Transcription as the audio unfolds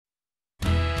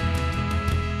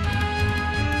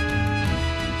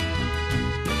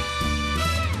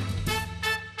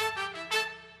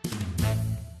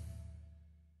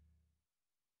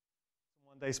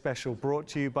Day special brought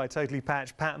to you by Totally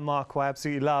Patch, Pat and Mark, who I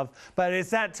absolutely love. But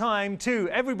it's that time too.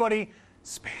 Everybody,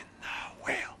 spin the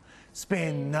wheel,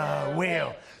 spin the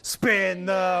wheel, spin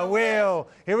the wheel.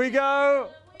 Here we go.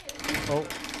 Oh,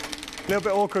 a little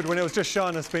bit awkward when it was just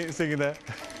Shana singing there.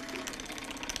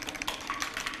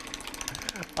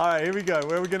 All right, here we go.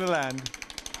 Where are we going to land?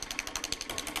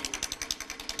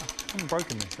 I haven't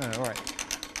broken this. No, all right.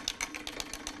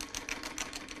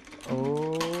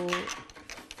 Oh.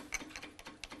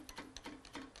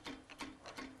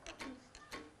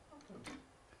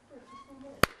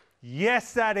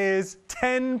 Yes, that is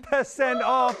 10%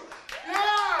 off.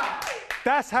 Yeah!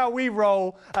 That's how we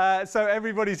roll. So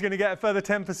everybody's going to get a further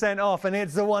 10% off, and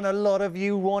it's the one a lot of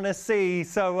you want to see.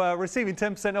 So receiving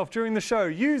 10% off during the show,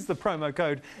 use the promo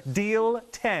code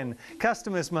DEAL10.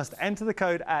 Customers must enter the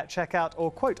code at checkout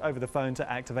or quote over the phone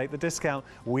to activate the discount.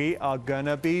 We are going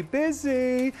to be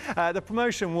busy. The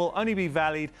promotion will only be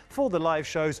valid for the live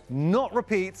shows, not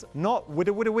repeats, not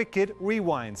wicked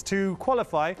rewinds. To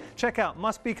qualify, checkout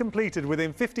must be completed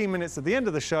within 15 minutes of the end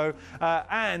of the show.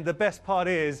 And the best part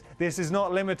is, this is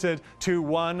not limited to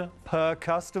one per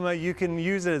customer. You can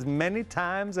use it as many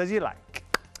times as you like.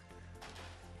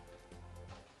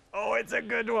 Oh, it's a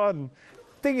good one.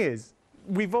 Thing is,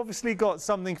 we've obviously got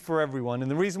something for everyone, and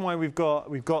the reason why we've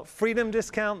got Freedom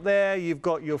discount there, you've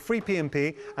got your free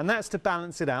P&P, and that's to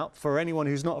balance it out for anyone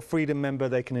who's not a Freedom member.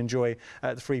 They can enjoy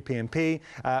the free P&P.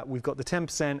 We've got the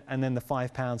 10% and then the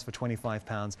 £5 for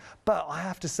 £25. But I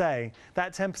have to say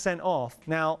that 10% off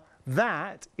now.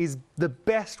 That is the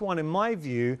best one, in my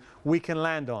view, we can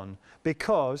land on,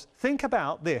 because think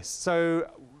about this. So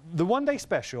the one-day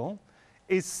special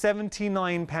is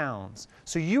 £79.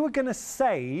 So you are going to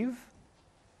save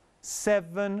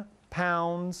 £7.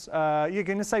 You're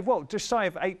going to save, what, just shy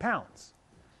of £8.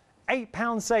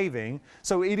 £8 saving,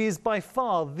 so it is by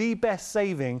far the best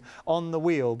saving on the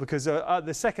wheel, because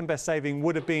the second best saving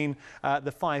would have been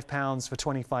the £5 for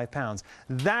 £25.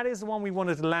 That is the one we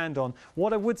wanted to land on.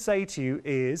 What I would say to you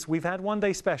is, we've had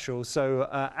one-day specials, so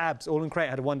Abs, All in Crate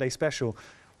had a one-day special.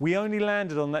 We only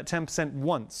landed on that 10%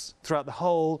 once throughout the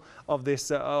whole of this,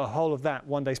 whole of that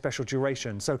one-day special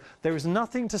duration. So there is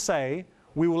nothing to say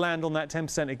we will land on that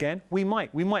 10% again. We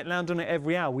might land on it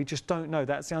every hour. We just don't know.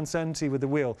 That's the uncertainty with the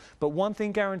wheel. But one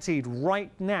thing guaranteed, right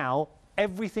now,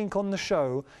 everything on the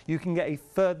show, you can get a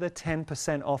further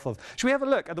 10% off of. Should we have a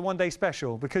look at the one-day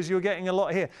special? Because you're getting a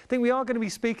lot here. I think we are going to be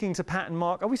speaking to Pat and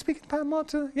Mark. Are we speaking to Pat and Mark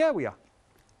too? Yeah, we are.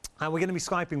 And we're going to be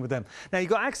Skyping with them. Now, you've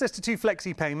got access to 2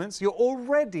 flexi payments. You're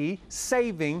already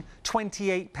saving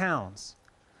 £28.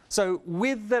 So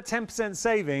with the 10%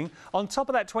 saving, on top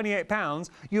of that £28,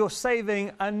 you're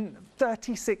saving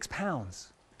 £36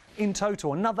 in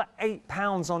total, another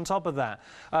 £8 on top of that,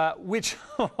 which,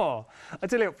 I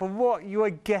tell you, for what you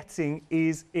are getting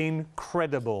is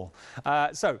incredible.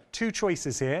 So 2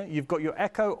 choices here. You've got your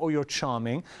Echo or your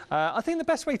Charming. I think the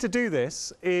best way to do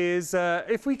this is,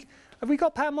 have we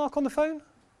got Pat and Mark on the phone?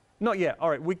 Not yet. All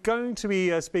right, we're going to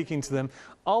be speaking to them.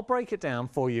 I'll break it down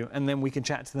for you, and then we can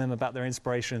chat to them about their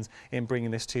inspirations in bringing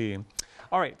this to you.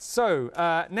 All right, so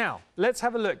now let's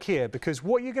have a look here, because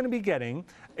what you're going to be getting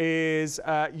is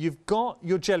you've got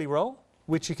your jelly roll,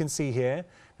 which you can see here.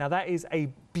 Now that is a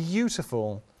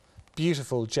beautiful,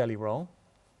 beautiful jelly roll.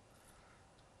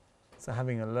 So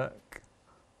having a look.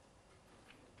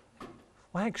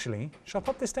 Well, actually, shall I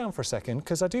pop this down for a second?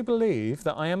 Because I do believe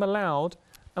that I am allowed.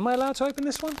 Am I allowed to open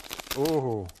this one?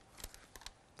 Oh,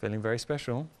 feeling very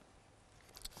special.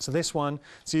 So this one,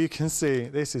 so you can see,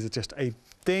 this is just a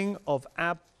thing of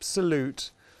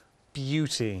absolute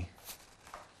beauty.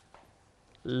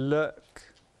 Look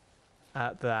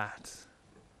at that.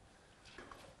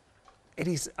 It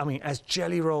is, I mean, as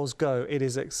jelly rolls go, it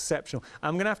is exceptional.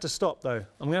 I'm going to have to stop, though. I'm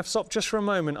going to have to stop just for a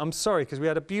moment. I'm sorry, because we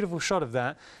had a beautiful shot of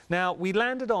that. Now, we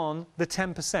landed on the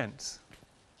 10%.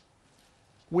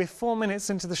 We're 4 minutes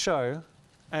into the show,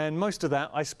 and most of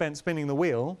that I spent spinning the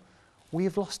wheel. We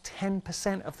have lost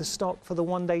 10% of the stock for the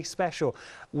one-day special.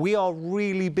 We are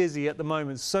really busy at the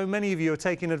moment. So many of you are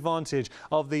taking advantage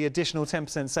of the additional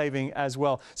 10% saving as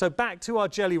well. So back to our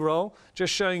jelly roll,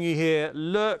 just showing you here.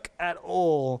 Look at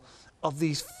all of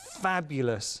these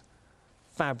fabulous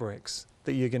fabrics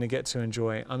that you're going to get to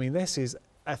enjoy. I mean, this is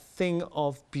a thing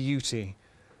of beauty.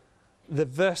 The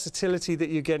versatility that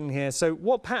you're getting here. So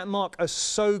what Pat and Mark are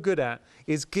so good at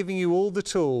is giving you all the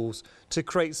tools to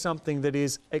create something that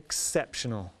is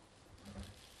exceptional.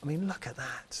 I mean, look at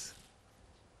that.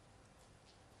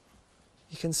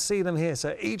 You can see them here.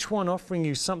 So each one offering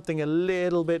you something a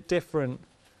little bit different.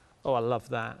 Oh, I love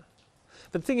that.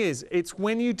 But the thing is, it's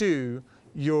when you do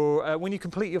your, when you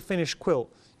complete your finished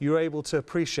quilt, you're able to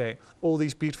appreciate all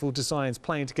these beautiful designs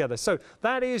playing together. So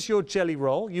that is your jelly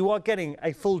roll. You are getting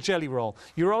a full jelly roll.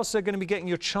 You're also going to be getting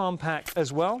your charm pack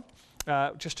as well,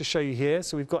 just to show you here.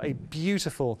 So we've got a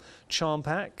beautiful charm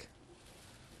pack.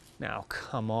 Now,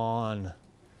 come on,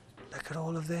 look at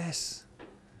all of this.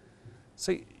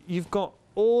 So you've got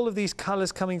all of these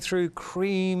colours coming through,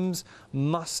 creams,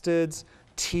 mustards,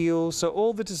 teal. So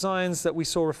all the designs that we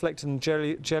saw reflected in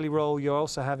jelly roll, you're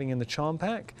also having in the charm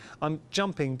pack. I'm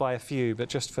jumping by a few, but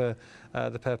just for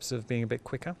the purpose of being a bit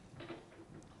quicker.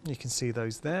 You can see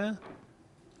those there.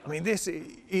 I mean,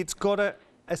 it's got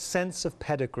a sense of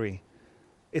pedigree.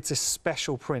 It's a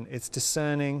special print. It's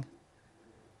discerning.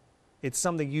 It's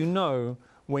something you know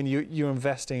when you're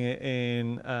investing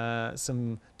in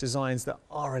some designs that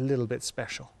are a little bit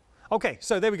special. Okay,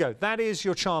 so there we go. That is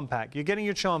your charm pack. You're getting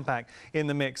your charm pack in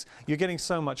the mix. You're getting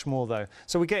so much more though.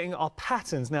 So we're getting our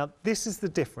patterns. Now, this is the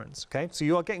difference, okay? So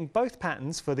you are getting both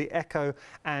patterns for the Echo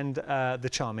and the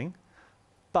Charming,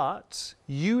 but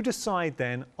you decide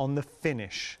then on the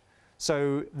finish.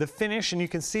 So the finish, and you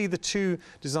can see the two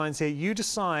designs here, you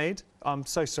decide. I'm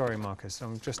so sorry, Marcus.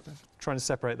 I'm just trying to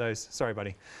separate those. Sorry,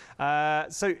 buddy.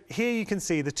 So here you can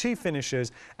see the two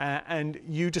finishes, and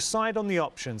you decide on the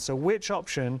option. So which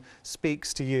option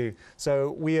speaks to you?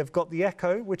 So we have got the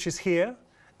Echo, which is here,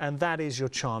 and that is your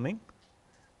Charming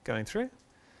going through.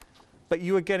 But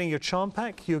you are getting your charm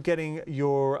pack, you're getting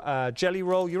your jelly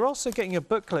roll, you're also getting your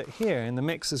booklet here in the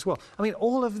mix as well. I mean,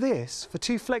 all of this for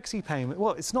 2 flexi payment,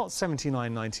 well, it's not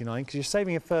 $79.99 because you're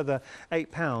saving a further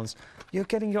 £8. You're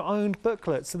getting your own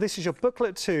booklet. So this is your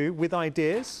booklet too, with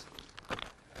ideas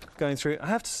going through. I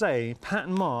have to say, Pat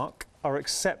and Mark are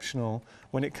exceptional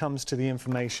when it comes to the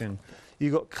information.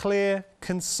 You've got clear,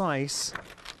 concise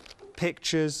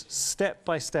pictures,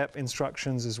 step-by-step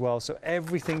instructions as well. So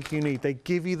everything you need, they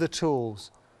give you the tools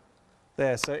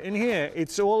there. So in here,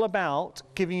 it's all about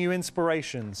giving you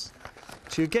inspirations.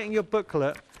 So you're getting your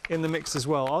booklet in the mix as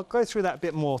well. I'll go through that a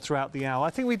bit more throughout the hour.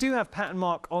 I think we do have Pat and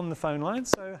Mark on the phone line.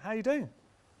 So how are you doing?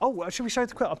 Oh, should we show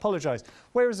the quilt? I apologise.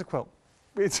 Where is the quilt?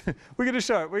 We're going to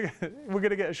show it. We're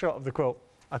going to get a shot of the quilt.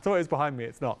 I thought it was behind me.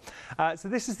 It's not. So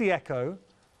this is the Echo.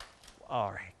 All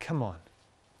right, come on.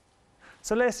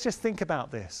 So let's just think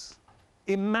about this.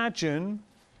 Imagine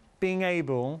being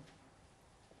able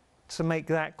to make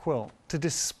that quilt, to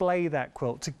display that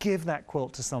quilt, to give that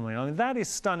quilt to someone. I mean, that is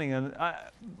stunning. And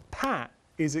Pat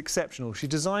is exceptional. She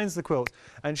designs the quilt,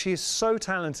 and she is so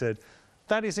talented.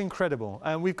 That is incredible.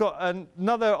 And we've got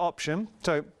another option.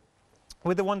 So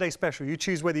with the one-day special, you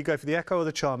choose whether you go for the Echo or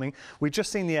the Charming. We've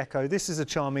just seen the Echo. This is a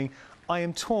Charming. I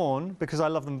am torn because I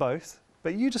love them both.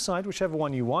 But you decide whichever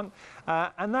one you want,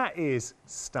 and that is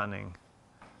stunning.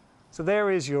 So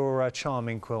there is your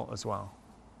Charming quilt as well.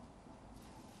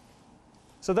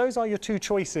 So those are your two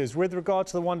choices with regard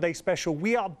to the one-day special.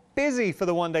 We are busy for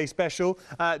the one-day special.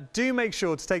 Do make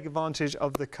sure to take advantage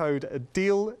of the code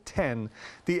DEAL10.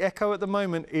 The Echo at the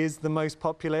moment is the most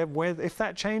popular. If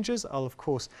that changes, I'll of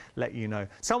course let you know.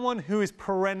 Someone who is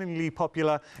perennially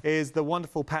popular is the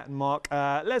wonderful Pat and Mark.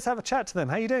 Let's have a chat to them.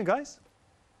 How you doing, guys?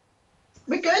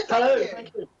 We're good,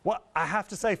 thank you. Well, I have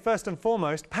to say, first and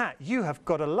foremost, Pat, you have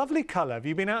got a lovely colour. Have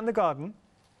you been out in the garden?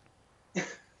 I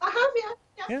have,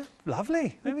 yeah. Yeah,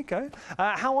 lovely. There we go.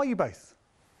 How are you both?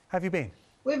 How have you been?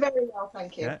 We're very well,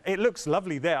 thank you. Yeah, it looks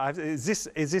lovely there. Is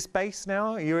this base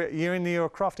now? You're in your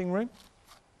crafting room?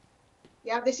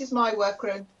 Yeah, this is my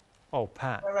workroom. Oh,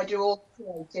 Pat. Where I do all the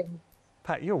creating.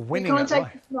 Pat, you're winning at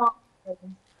life.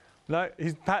 No,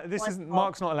 Pat, this isn't.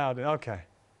 Mark's not allowed in. Okay.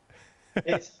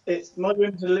 It's my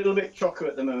room's a little bit chocker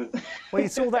at the moment. Well,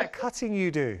 it's all that cutting you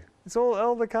do. It's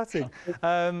all the cutting.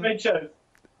 Great show.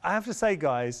 I have to say,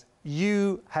 guys,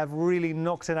 you have really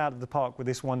knocked it out of the park with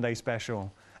this one-day special.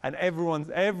 And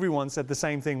everyone said the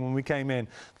same thing when we came in.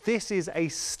 This is a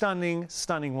stunning,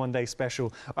 stunning one-day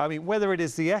special. I mean, whether it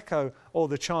is the Echo or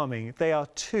the Charming, they are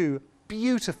two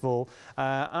beautiful,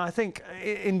 I think,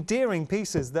 endearing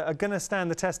pieces that are going to stand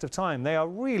the test of time. They are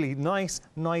really nice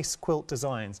quilt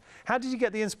designs. How did you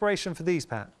get the inspiration for these,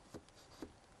 Pat?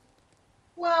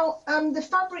 Well, the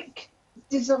fabric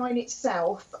design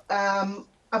itself,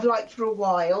 I've liked for a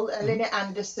while. Lynette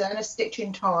Anderson, A Stitch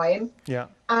in Time. Yeah.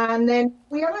 And then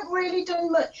we haven't really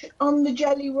done much on the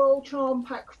jelly roll charm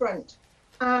pack front.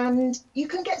 And you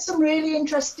can get some really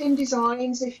interesting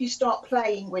designs if you start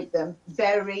playing with them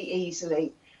very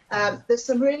easily. There's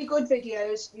some really good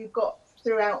videos you've got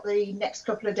throughout the next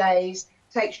couple of days,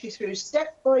 takes you through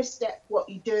step by step what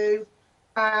you do.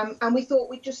 And we thought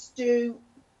we'd just do,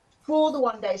 for the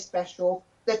one-day special,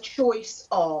 the choice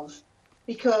of,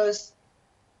 because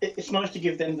it's nice to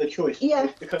give them the choice. Yeah.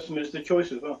 The customers the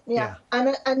choice as well. Yeah.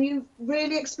 And you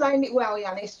really explained it well,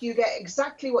 Yanis. You get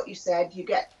exactly what you said. You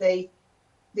get the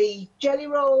jelly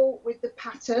roll with the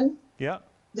pattern. Yeah.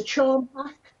 The charm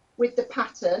pack with the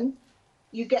pattern.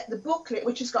 You get the booklet,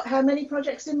 which has got how many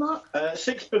projects in, Mark?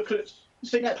 6 booklets,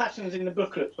 6 patterns in the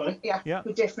booklet, sorry. Yeah,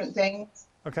 with different things.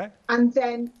 Okay. And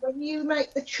then when you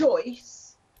make the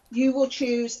choice, you will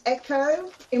choose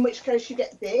Echo, in which case you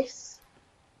get this,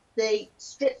 the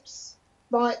strips,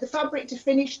 the fabric to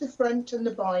finish the front and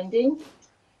the binding.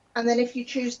 And then if you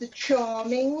choose the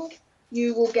charming,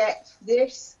 you will get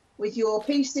this with your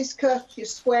pieces cut, your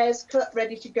squares cut,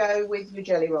 ready to go with your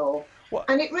jelly roll. What?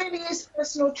 And it really is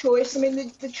personal choice. I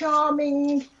mean, the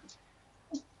charming...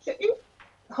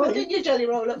 Holding your jelly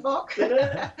roll up, Mark.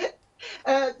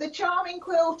 The charming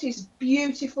quilt is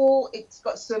beautiful. It's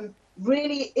got some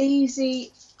really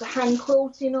easy hand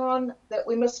quilting on that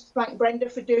we must thank Brenda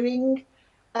for doing.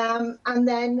 And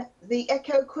then the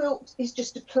Echo quilt is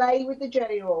just to play with the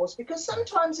jelly rolls, because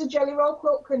sometimes a jelly roll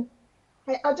quilt can,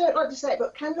 I don't like to say it,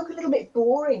 but can look a little bit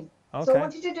boring. Okay. So I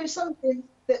wanted to do something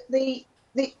that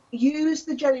use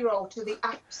the jelly roll to the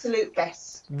absolute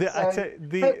best.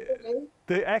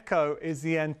 The Echo is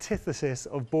the antithesis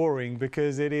of boring,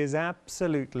 because it is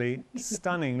absolutely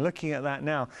stunning. Looking at that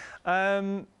now.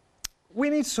 We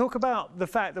need to talk about the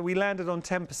fact that we landed on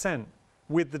 10%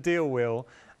 with the deal wheel.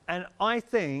 And I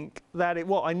think that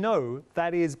I know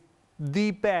that is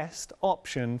the best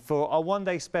option for a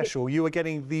one-day special. You are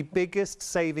getting the biggest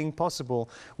saving possible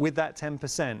with that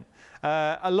 10%.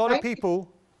 A lot of people...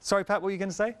 Sorry, Pat, what were you going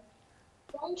to say?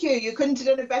 Thank you. You couldn't have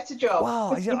done a better job.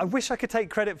 Wow, I wish I could take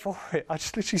credit for it. I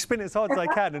just literally spin it as hard as I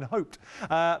can and hoped.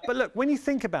 But look, when you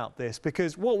think about this,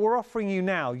 because what we're offering you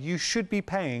now, you should be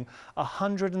paying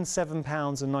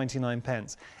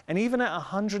 £107.99. And even at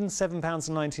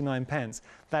 £107.99,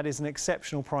 that is an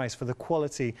exceptional price for the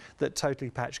quality that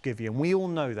Totally Patch give you. And we all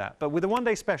know that. But with a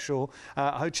one-day special,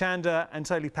 Hochanda and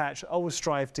Totally Patch always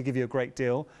strive to give you a great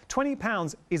deal.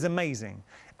 £20 is amazing.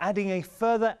 Adding a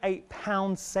further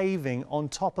 £8 saving on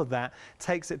top of that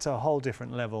takes it to a whole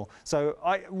different level. So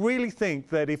I really think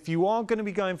that if you are going to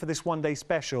be going for this one-day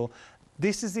special,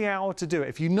 this is the hour to do it.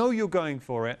 If you know you're going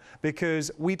for it,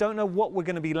 because we don't know what we're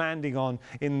going to be landing on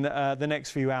in the next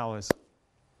few hours.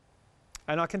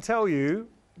 And I can tell you,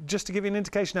 just to give you an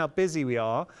indication how busy we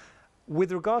are,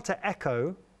 with regard to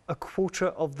Echo, a quarter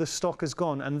of the stock has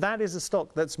gone, and that is a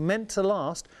stock that's meant to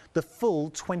last the full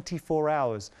 24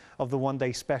 hours of the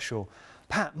one-day special.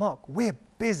 Pat, Mark, we're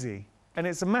busy, and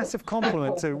it's a massive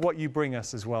compliment to what you bring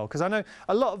us as well, because I know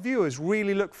a lot of viewers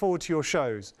really look forward to your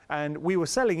shows, and we were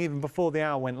selling even before the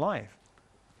hour went live.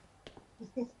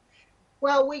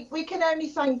 Well, we can only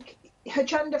thank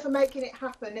Hochanda for making it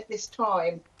happen at this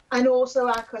time, and also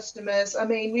our customers. I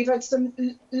mean, we've had some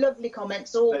lovely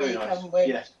comments all week, haven't we?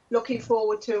 Yes. Looking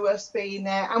forward to us being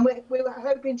there, and we're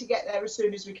hoping to get there as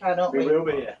soon as we can, aren't we? We will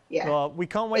be, yeah. Well, we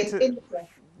can't wait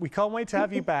we can't wait to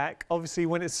have you back. Obviously,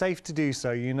 when it's safe to do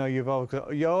so, you know you've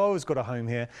always got a home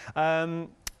here.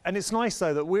 And it's nice,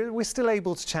 though, that we're still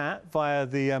able to chat via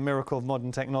the miracle of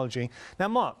modern technology. Now,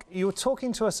 Mark, you were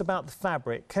talking to us about the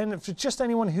fabric. For just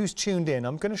anyone who's tuned in,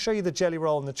 I'm going to show you the jelly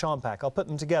roll and the charm pack. I'll put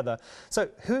them together. So,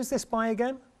 who's this by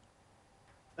again?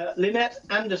 Lynette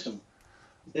Anderson,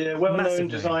 a well-known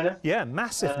designer. Yeah,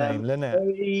 massive name, Lynette.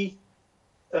 Very,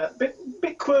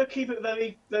 bit quirky, but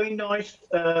very, very nice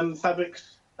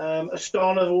fabrics. A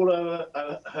style of all over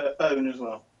her own as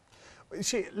well.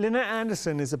 Lynette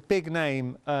Anderson is a big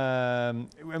name.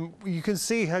 And you can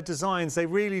see her designs, they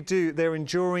really do, they're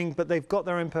enduring, but they've got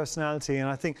their own personality. And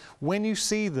I think when you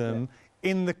see them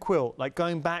in the quilt, like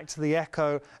going back to the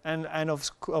Echo and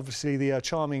obviously the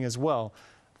charming as well,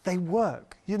 they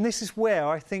work. And this is where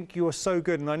I think you are so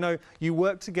good. And I know you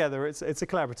work together, it's a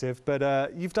collaborative,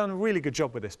 but you've done a really good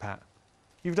job with this, Pat.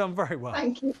 You've done very well.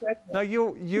 Thank you. No,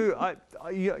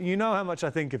 you know how much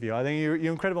I think of you. I think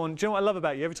you're incredible. And do you know what I love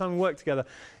about you? Every time we work together,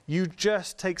 you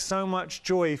just take so much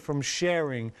joy from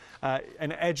sharing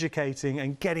and educating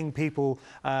and getting people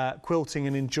quilting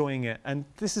and enjoying it. And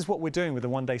this is what we're doing with the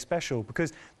one-day special,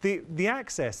 because the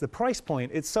access, the price point,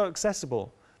 it's so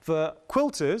accessible. For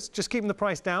quilters, just keeping the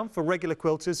price down for regular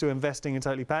quilters who are investing in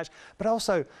Totally Patch, but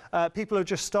also people who are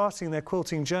just starting their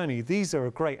quilting journey. These are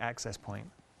a great access point.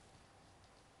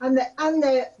 And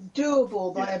they're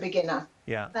doable by a beginner.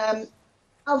 Yeah.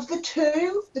 Of the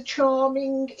two, the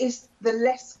charming is the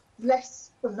less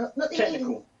not the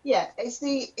technical. Yeah,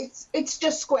 it's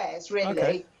just squares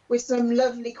really, with some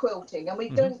lovely quilting, and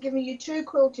we've given you two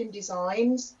quilting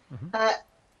designs.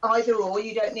 either or.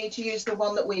 You don't need to use the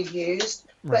one that we've used.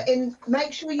 Right. But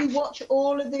make sure you watch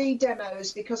all of the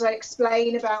demos, because I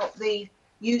explain about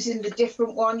using the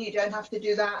different one. You don't have to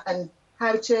do that, and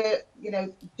how to,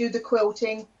 do the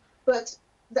quilting. But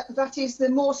that is the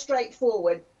more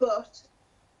straightforward. But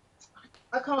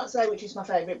I can't say which is my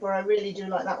favourite, but I really do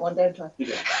like that one, don't I?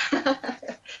 Yeah.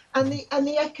 and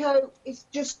the Echo is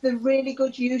just the really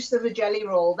good use of a jelly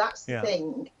roll. That's the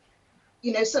thing.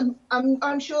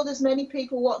 I'm sure there's many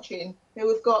people watching who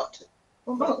have got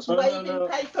waving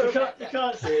paper. You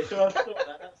can't see it, so I've thought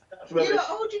that's rubbish.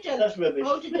 Hold your jelly. That's rubbish.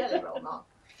 Hold your jelly roll, Mark.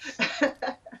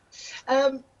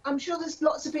 I'm sure there's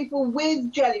lots of people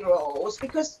with jelly rolls,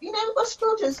 because us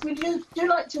quilters, we do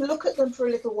like to look at them for a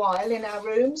little while in our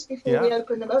rooms before we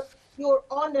open them up. You're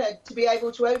honoured to be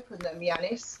able to open them,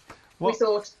 Yanis. We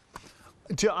thought.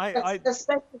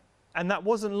 And that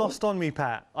wasn't lost on me,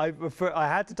 Pat. I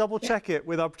had to double check it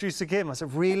with our producer Kim. I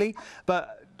said, really?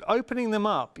 But opening them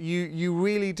up, you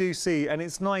really do see, and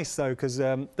it's nice though, because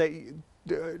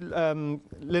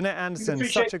Lynette Anderson,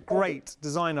 such a great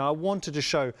designer. I wanted to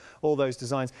show all those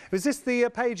designs. Was this the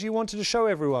page you wanted to show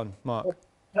everyone, Mark?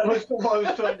 That was what I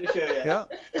was trying to show you. Yeah.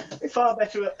 Far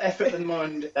better effort than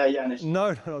mine, Yanis. No,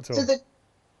 not at all. So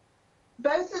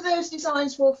both of those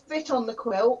designs will fit on the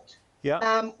quilt.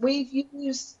 Yeah. We've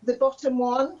used the bottom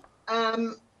one,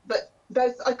 but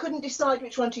both, I couldn't decide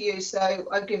which one to use, so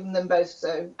I've given them both.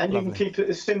 So. And you can keep it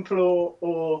as simple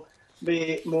or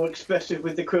be more expressive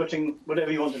with the quilting,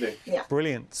 whatever you want to do. Yeah.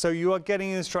 Brilliant. So you are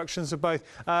getting instructions for both.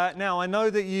 Now, I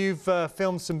know that you've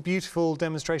filmed some beautiful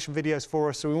demonstration videos for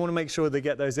us, so we want to make sure they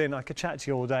get those in. I could chat to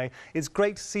you all day. It's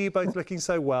great to see you both looking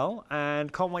so well,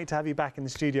 and can't wait to have you back in the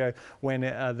studio when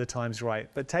the time's right.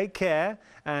 But take care,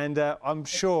 and I'm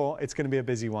sure it's going to be a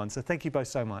busy one. So thank you both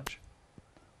so much.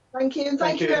 Thank you, and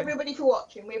thank you everybody for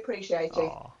watching. We appreciate it.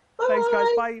 Bye. Thanks, guys.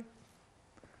 Bye.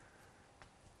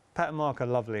 Pat and Mark are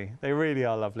lovely. They really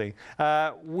are lovely.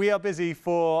 We are busy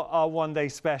for our one-day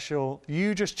special.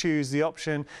 You just choose the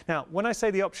option. Now, when I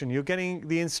say the option, you're getting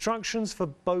the instructions for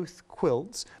both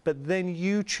quilts, but then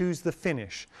you choose the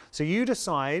finish. So you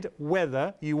decide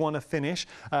whether you want to finish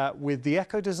with the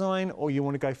Echo design or you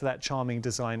want to go for that charming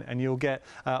design, and you'll get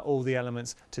all the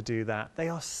elements to do that. They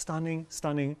are stunning,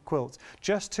 stunning quilts.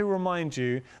 Just to remind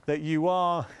you that you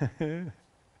are...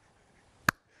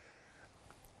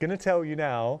 going to tell you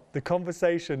now the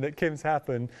conversation that Kim's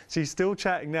happened. She's still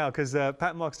chatting now because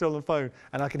Pat and Mark's still on the phone,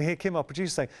 and I can hear Kim, our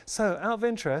producer, saying, so out of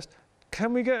interest,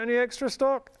 can we get any extra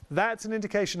stock? That's an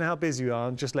indication of how busy you are.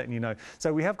 I'm just letting you know.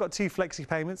 So we have got 2 flexi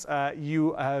payments.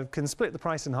 You can split the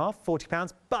price in half,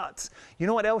 £40. But you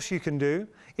know what else you can do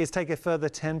is take a further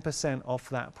 10% off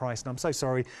that price. And I'm so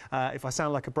sorry if I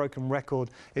sound like a broken record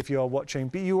if you are watching.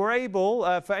 But you were able,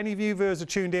 for any of you viewers who are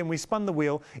tuned in, we spun the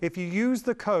wheel. If you use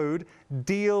the code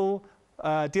deal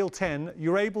 10,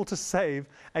 you're able to save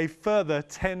a further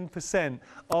 10%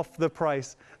 off the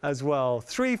price as well.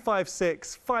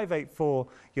 356584,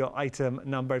 your item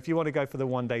number, if you want to go for the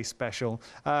one-day special.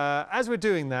 As we're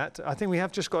doing that, I think we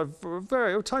have just got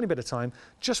a tiny bit of time.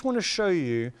 Just want to show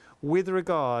you with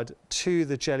regard to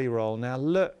the jelly roll. Now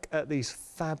look at these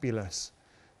fabulous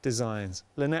designs.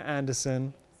 Lynette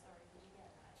Anderson.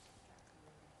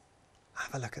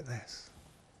 Have a look at this.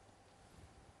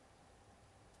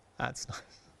 That's nice.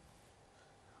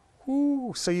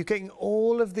 Ooh, so you're getting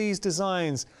all of these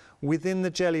designs within the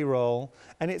jelly roll,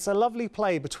 and it's a lovely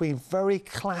play between very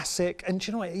classic, and do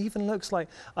you know what, it even looks like,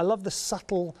 I love the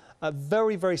subtle,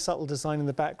 very, very subtle design in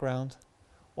the background.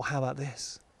 Or how about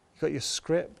this? You've got your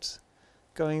script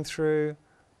going through,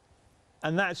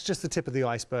 and that's just the tip of the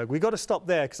iceberg. We've got to stop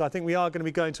there because I think we are going to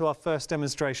be going to our first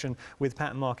demonstration with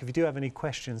Pat and Mark. If you do have any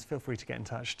questions, feel free to get in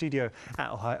touch.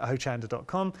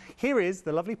 studio@hochanda.com. Here is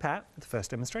the lovely Pat with the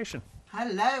first demonstration.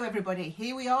 Hello everybody,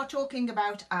 here we are talking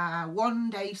about our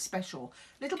one-day special.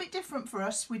 A little bit different for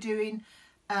us. We're doing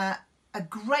a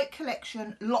great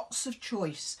collection, lots of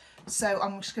choice. So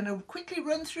I'm just going to quickly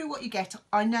run through what you get.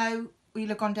 I know we'll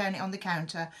have gone down it on the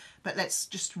counter, but let's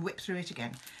just whip through it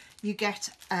again. You get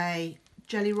a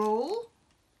jelly roll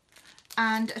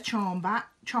and a charm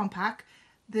pack.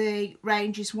 The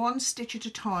range is 1 stitch at a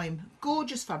time.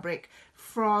 Gorgeous fabric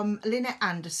from Lynette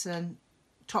Anderson,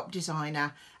 top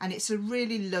designer, and it's a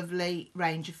really lovely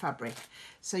range of fabric.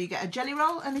 So you get a jelly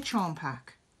roll and a charm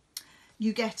pack.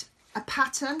 You get a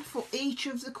pattern for each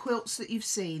of the quilts that you've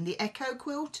seen. The Echo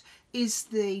quilt is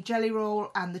the jelly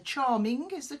roll and the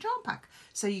charming is the charm pack.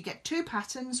 So you get 2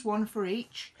 patterns, 1 for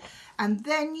each, and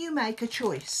then you make a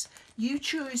choice. You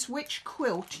choose which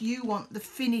quilt you want the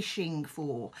finishing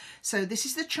for. So this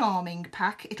is the charming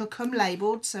pack. It'll come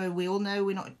labelled so we all know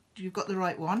you've got the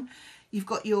right one. you've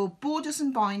got your borders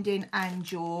and binding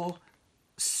and your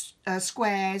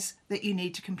squares that you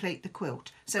need to complete the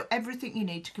quilt. So everything you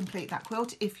need to complete that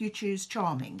quilt if you choose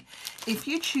Charming. If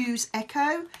you choose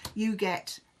Echo, you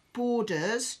get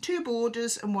borders, 2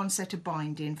 borders and 1 set of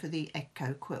binding for the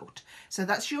Echo quilt. So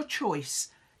that's your choice.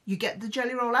 You get the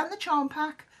jelly roll and the charm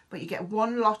pack, but you get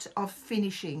 1 lot of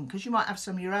finishing because you might have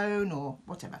some of your own or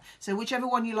whatever. So whichever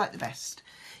one you like the best.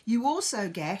 You also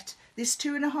get this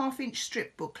 2.5-inch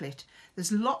strip booklet.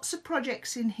 There's lots of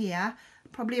projects in here,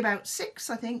 probably about 6,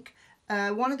 I think.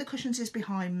 One of the cushions is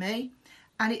behind me,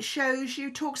 and it shows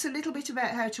you, talks a little bit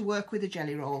about how to work with a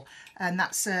jelly roll, and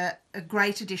that's a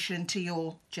great addition to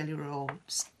your jelly roll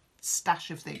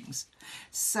stash of things.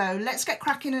 So let's get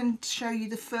cracking and show you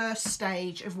the first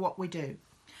stage of what we do.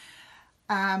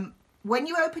 When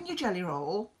you open your jelly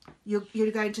roll,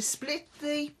 you're going to split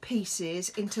the pieces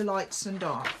into lights and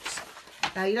darks.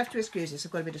 Now you'll have to excuse this,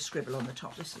 I've got a bit of scribble on the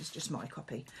top. This is just my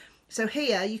copy. So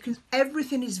here you can,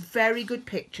 everything is very good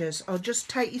pictures. I'll just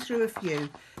take you through a few.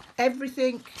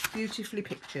 Everything beautifully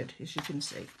pictured, as you can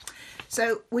see.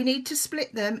 So we need to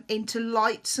split them into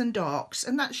lights and darks,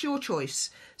 and that's your choice.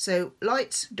 So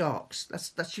lights, darks,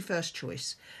 that's your first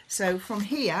choice. So from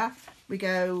here we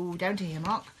go down to here,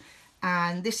 Mark,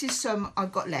 and this is some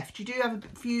I've got left. You do have a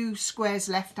few squares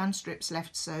left and strips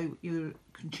left, so you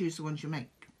can choose the ones you make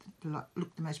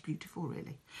look the most beautiful,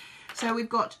 really. So we've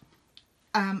got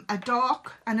a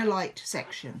dark and a light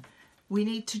section. We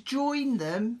need to join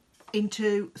them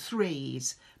into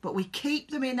 3s, but we keep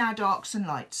them in our darks and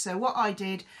lights. So what I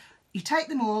did, you take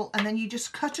them all and then you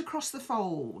just cut across the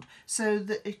fold so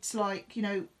that it's like, you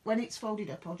know, when it's folded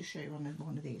up, I'll just show you on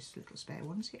one of these little spare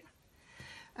ones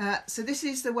here. So this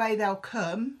is the way they'll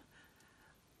come.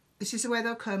 This is the way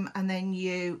they'll come, and then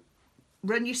you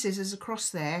run your scissors across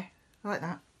there like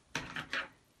that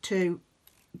to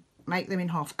make them in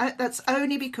half. That's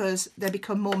only because they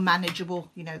become more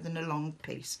manageable, you know, than a long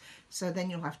piece. So then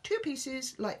you'll have 2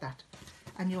 pieces like that,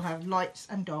 and you'll have lights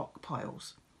and dark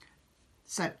piles.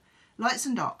 So lights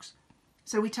and darks.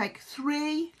 So we take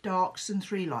 3 darks and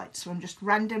 3 lights. So I'm just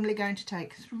randomly going to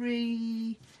take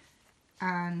 3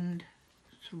 and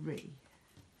 3.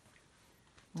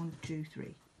 1, 2,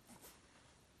 3.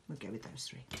 We'll go with those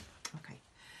 3. Okay.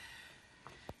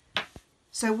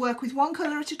 So work with one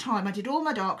colour at a time. I did all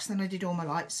my darks, then I did all my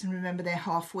lights, and remember they're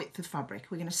half width of fabric.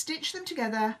 We're going to stitch them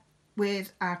together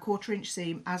with our 1/4-inch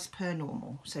seam as per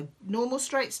normal. So normal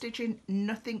straight stitching,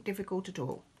 nothing difficult at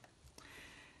all.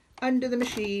 Under the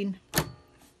machine,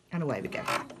 and away we go.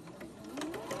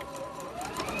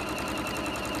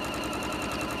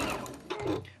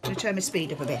 I'm going to turn my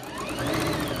speed up a bit.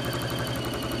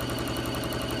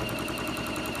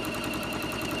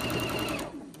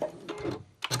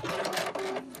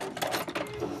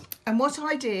 And what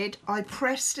I did, I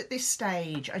pressed at this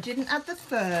stage. I didn't add the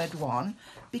 3rd one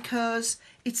because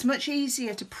it's much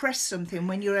easier to press something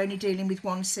when you're only dealing with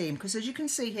one seam, because as you can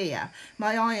see here,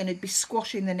 my iron would be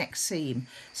squashing the next seam.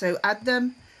 So add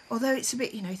them, although it's a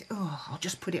bit, you know, oh, I'll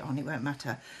just put it on, it won't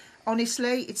matter.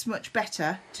 Honestly, it's much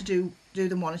better to do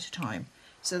them one at a time.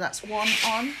 So that's one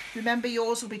on. Remember,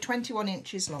 yours will be 21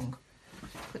 inches long.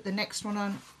 Put the next one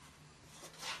on.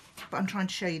 But I'm trying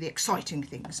to show you the exciting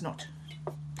things, not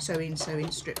sewing,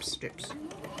 strips.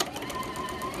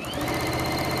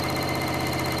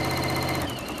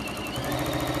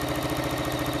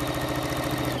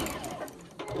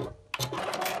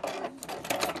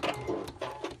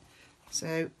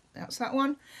 So that's that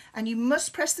one, and you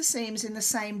must press the seams in the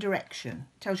same direction.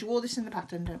 Tells you all this in the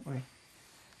pattern, don't worry.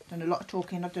 I've done a lot of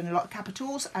talking, I've done a lot of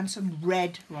capitals and some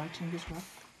red writing as well.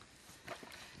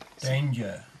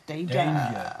 Danger.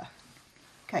 Danger.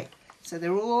 Okay, so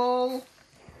they're all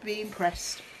being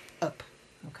pressed up.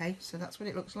 Okay, so that's what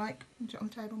it looks like. Is it on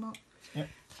the table, Mark? Yep.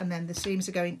 And then the seams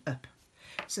are going up.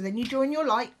 So then you join your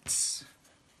lights.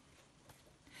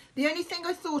 The only thing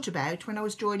I thought about when I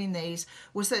was joining these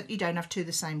was that you don't have 2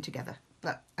 the same together.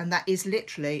 And that is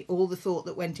literally all the thought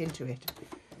that went into it.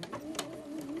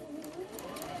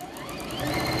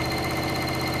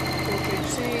 1/4-inch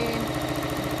seam.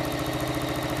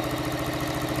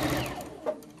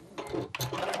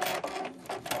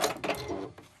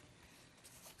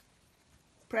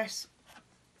 Press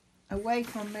away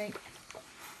from me.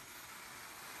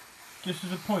 Just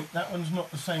as a point, that one's not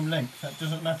the same length. That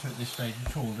doesn't matter at this stage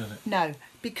at all, does it? No,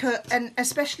 because, and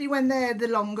especially when they're the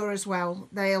longer as well,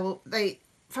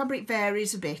 fabric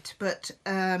varies a bit, but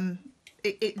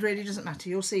it really doesn't matter.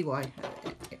 You'll see why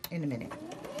in a minute.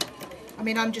 I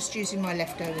mean, I'm just using my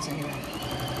leftovers anyway.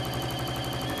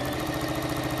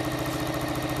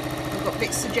 I've got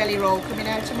bits of jelly roll coming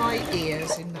out of my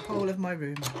ears in the whole of my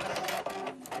room.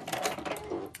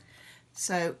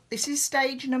 So this is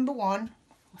stage number 1.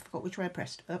 I forgot which way I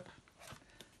pressed. Up,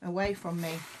 away from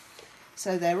me.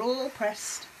 So they're all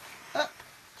pressed up.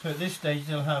 So at this stage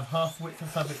they'll have half width of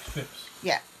fabric strips.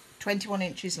 Yeah, 21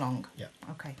 inches long. Yeah.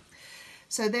 Okay.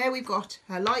 So there we've got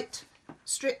a light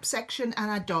strip section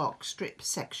and a dark strip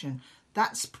section.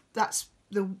 That's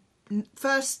the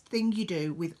first thing you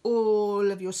do with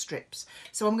all of your strips.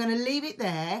 So I'm going to leave it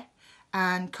there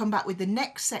and come back with the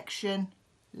next section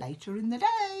later in the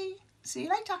day. See you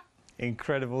later.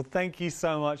 Incredible. Thank you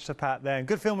so much to Pat there. And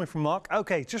good filming from Mark.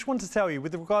 Okay, just want to tell you,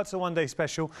 with regard to the one day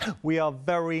special, we are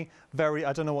very,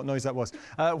 I don't know what noise that was.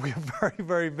 We are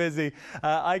very busy.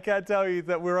 I can tell you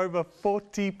that we're over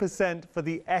 40% for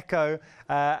the Echo,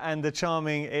 and the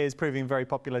Charming is proving very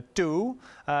popular too.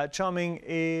 Charming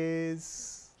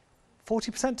is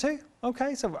 40% too?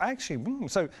 Okay, so actually,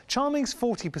 so Charming's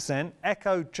 40%,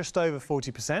 Echo just over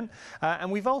 40%,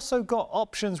 and we've also got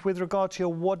options with regard to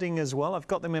your wadding as well. I've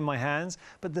got them in my hands,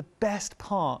 but the best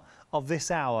part of this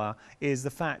hour is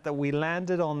the fact that we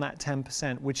landed on that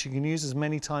 10%, which you can use as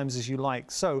many times as you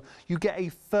like. So you get a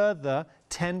further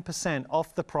 10%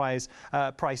 off the price.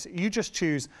 You just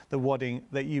choose the wadding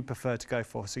that you prefer to go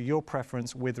for, so your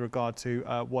preference with regard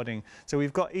to wadding. So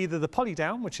we've got either the poly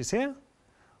down, which is here,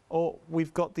 or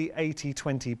we've got the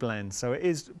 80-20 blend. So it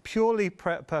is purely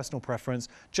personal preference.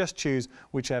 Just choose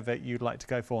whichever you'd like to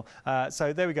go for.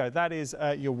 So there we go. That is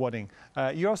your wadding.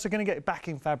 You're also going to get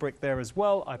backing fabric there as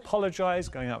well. I apologise,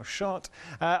 going out of shot.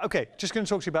 Okay, just going to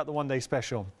talk to you about the one day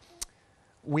special.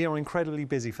 We are incredibly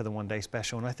busy for the one day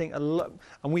special, and I think and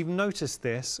we've noticed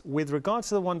this with regard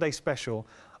to the one day special.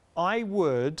 I'd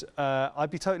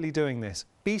be totally doing this.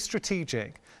 Be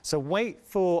strategic. So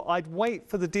I'd wait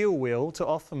for the deal wheel to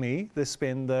offer me the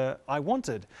spin that I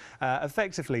wanted,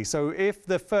 effectively. So if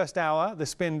the first hour, the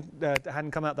spin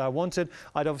hadn't come out that I wanted,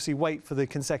 I'd obviously wait for the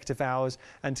consecutive hours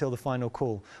until the final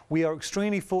call. We are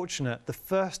extremely fortunate. The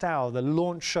first hour, the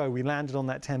launch show, we landed on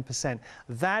that 10%.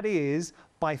 That is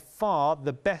by far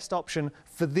the best option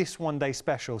for this one day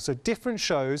special. So different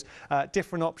shows,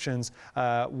 different options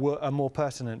are more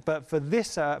pertinent. But for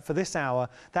this hour,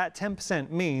 that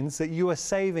 10% means that you are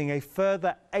saving a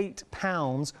further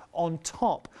 £8 on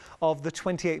top of the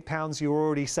 £28 you're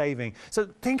already saving. So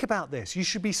think about this. You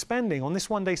should be spending on this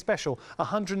one day special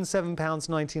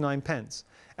 £107.99.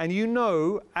 And you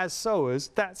know, as sewers,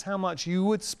 that's how much you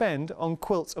would spend on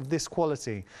quilts of this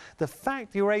quality. The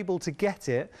fact you're able to get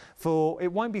it for,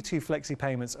 it won't be 2 flexi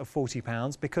payments of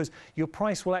 £40, because your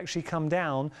price will actually come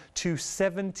down to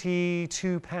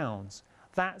 £72.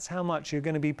 That's how much you're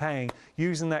going to be paying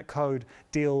using that code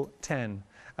DEAL10.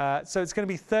 So it's going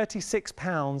to be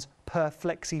 £36 per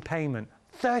flexi payment.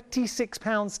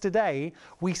 £36 today,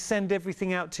 we send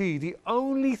everything out to you. The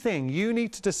only thing you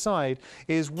need to decide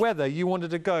is whether you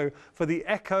wanted to go for the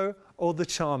Echo or the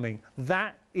Charming.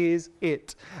 That is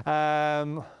it.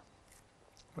 We're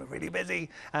really busy.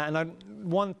 And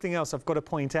one thing else I've got to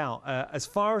point out, as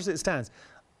far as it stands,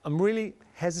 I'm really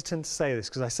hesitant to say this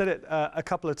because I said it a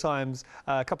couple of times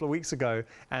a couple of weeks ago,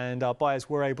 and our buyers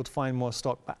were able to find more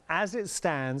stock. But as it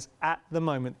stands at the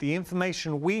moment, the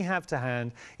information we have to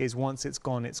hand is once it's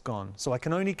gone, it's gone. So I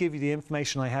can only give you the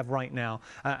information I have right now,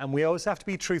 and we always have to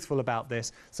be truthful about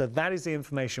this. So that is the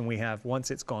information we have.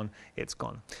 Once it's gone, it's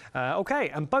gone. Okay,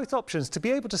 and both options, to be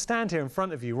able to stand here in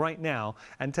front of you right now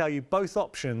and tell you both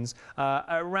options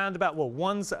are around about, well,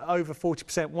 one's over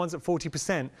 40%, one's at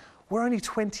 40%. We're only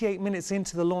 28 minutes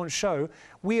into the launch show.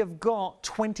 We have got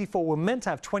 24, we're meant to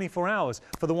have 24 hours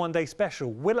for the one day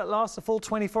special. Will it last the full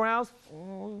 24 hours?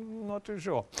 Not too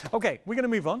sure. Okay, we're going to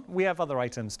move on. We have other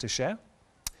items to share.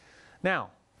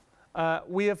 Now,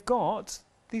 we have got,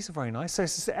 these are very nice. So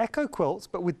this is Echo quilts,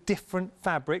 but with different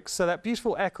fabrics. So that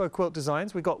beautiful Echo quilt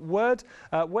designs. We've got Words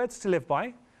to Live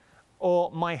By or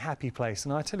My Happy Place.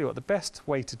 And I tell you what, the best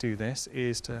way to do this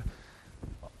is to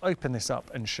open this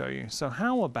up and show you. So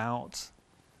how about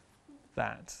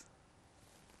that?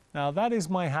 Now that is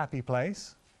My Happy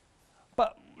Place,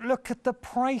 but look at the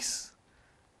price.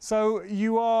 So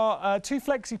you are 2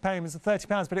 flexi payments of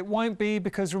 £30, but it won't be,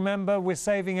 because remember, we're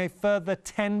saving a further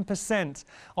 10%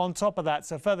 on top of that,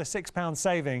 so a further £6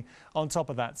 saving on top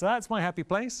of that. So that's My Happy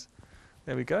Place.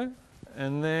 There we go.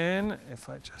 And then if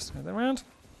I just move that around.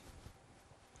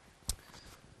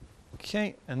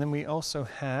 Okay, and then we also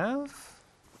have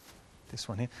this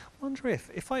one here. I wonder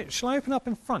shall I open up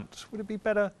in front? Would it be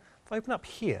better if I open up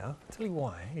here? I'll tell you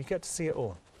why. You get to see it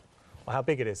all. Or how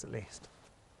big it is, at least.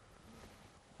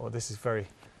 Oh, this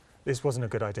wasn't a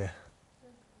good idea.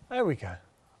 There we go.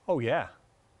 Oh, yeah.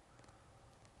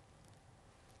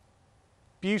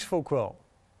 Beautiful quilt.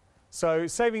 So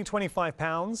saving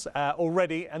 £25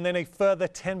 already, and then a further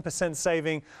 10%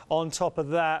 saving on top of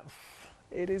that.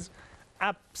 It is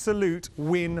absolute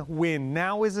win-win.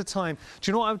 Now is the time.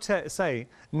 Do you know what I would say?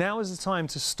 Now is the time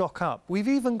to stock up. We've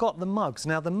even got the mugs.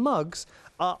 Now the mugs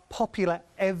are popular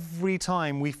every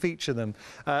time we feature them.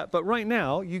 But right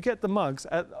now, you get the mugs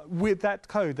with that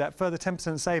code, that further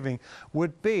 10% saving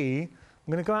would be,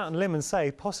 I'm going to go out on a limb and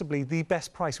say, possibly the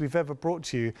best price we've ever brought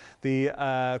to you, the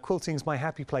Quilting's My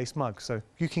Happy Place mug. So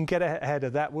you can get ahead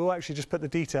of that. We'll actually just put the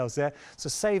details there. So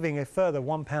saving a further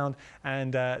 £1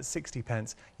 and 60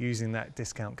 pence using that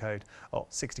discount code, or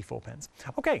 64 pence.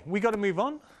 Okay, we got to move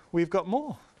on. We've got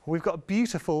more. We've got a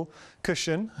beautiful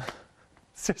cushion.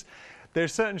 There are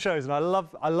certain shows, and I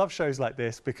love shows like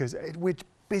this because we're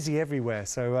busy everywhere.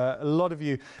 So a lot of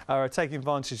you are taking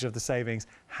advantage of the savings.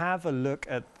 Have a look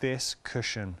at this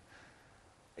cushion.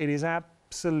 It is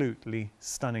absolutely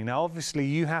stunning. Now, obviously,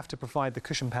 you have to provide the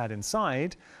cushion pad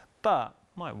inside, but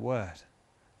my word,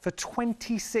 for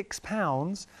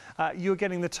 £26, you're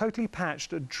getting the totally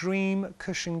patched Dream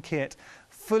Cushion Kit,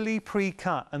 fully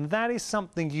pre-cut, and that is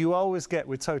something you always get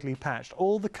with Totally Patched.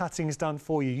 All the cutting is done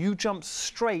for you. You jump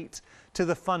straight to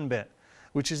the fun bit,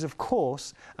 which is, of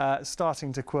course,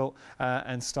 starting to quilt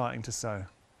and starting to sew.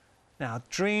 Now,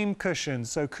 Dream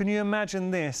Cushions. So can you imagine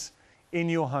this in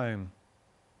your home?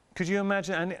 Could you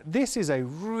imagine? And this is a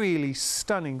really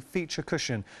stunning feature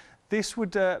cushion. This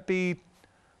would be,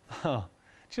 do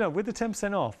you know, with the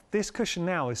 10% off, this cushion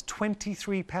now is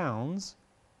 £23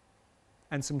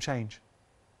 and some change.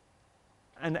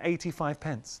 And 85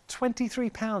 pence.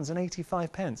 £23 and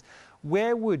 85 pence.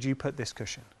 Where would you put this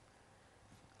cushion?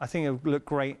 I think it would look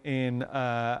great in.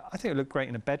 I think it would look great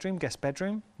in a bedroom, guest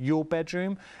bedroom, your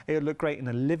bedroom. It would look great in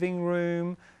a living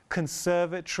room,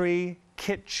 conservatory,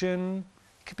 kitchen.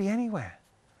 It could be anywhere.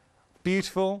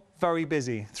 Beautiful, very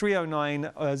busy. 309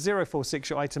 046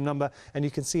 your item number, and you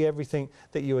can see everything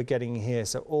that you are getting here.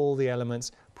 So all the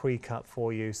elements pre-cut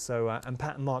for you. So and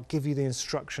Pat and Mark give you the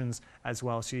instructions as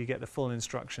well, so you get the full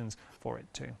instructions for it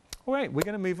too. All right, we're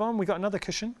going to move on. We've got another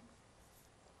cushion.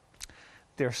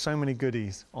 There are so many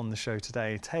goodies on the show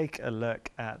today. Take a look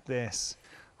at this.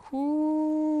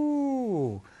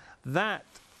 Ooh, that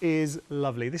is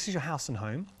lovely. This is your house and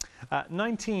home.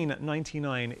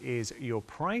 $19.99 is your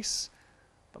price,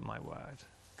 but my word.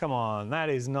 Come on, that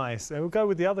is nice. And we'll go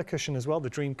with the other cushion as well,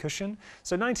 the Dream Cushion.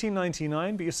 So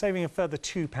 $19.99, but you're saving a further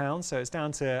 £2, so it's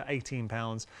down to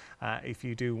 £18 if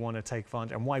you do want to take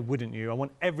advantage. And why wouldn't you? I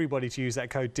want everybody to use that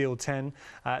code DEAL10.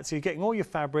 So you're getting all your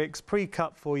fabrics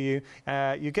pre-cut for you,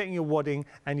 you're getting your wadding,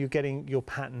 and you're getting your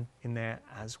pattern in there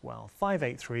as well.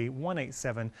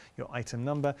 583187, your item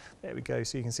number. There we go.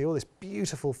 So you can see all this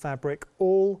beautiful fabric,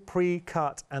 all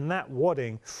pre-cut, and that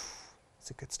wadding, it's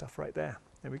the good stuff right there.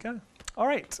 There we go. All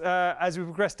right, as we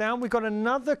progress down, we've got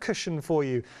another cushion for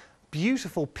you.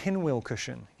 Beautiful pinwheel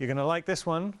cushion. You're going to like this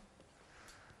one.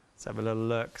 Let's have a little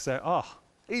look. So,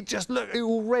 it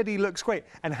already looks great.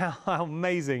 And how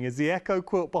amazing is the Echo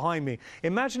quilt behind me?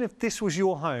 Imagine if this was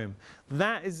your home.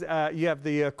 That is, you have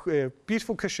the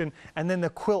beautiful cushion and then the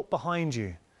quilt behind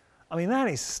you. I mean, that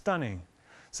is stunning.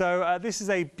 So this is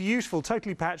a beautiful,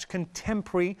 totally patched,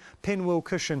 contemporary pinwheel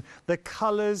cushion. The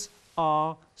colours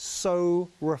are so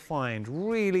refined,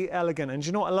 really elegant. And do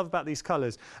you know what I love about these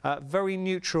colours? Very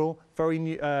neutral, very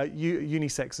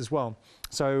unisex as well.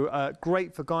 So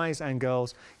great for guys and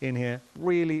girls in here.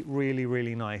 Really, really,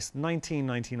 really nice.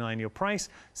 $19.99 your price,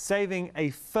 saving a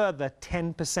further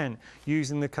 10%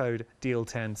 using the code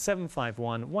DEAL10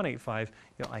 751185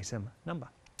 your item number.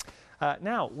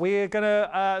 Now we're going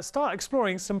to start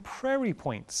exploring some prairie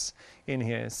points in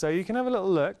here. So you can have a little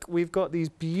look. We've got these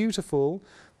beautiful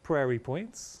prairie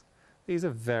points. These are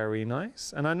very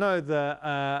nice, and I know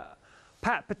that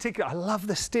Pat particularly, I love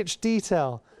the stitch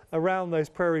detail around those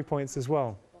prairie points as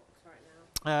well.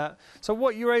 So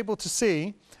what you're able to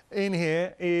see in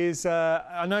here is,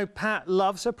 I know Pat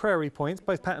loves her prairie points,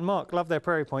 both Pat and Mark love their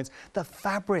prairie points. The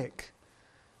fabric,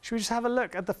 should we just have a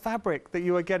look at the fabric that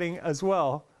you are getting as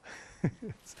well?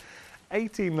 It's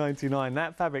 $18.99,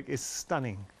 that fabric is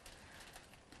stunning.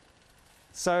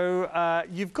 So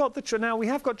you've got the, now we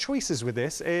have got choices with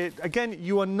this. Again,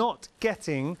 you are not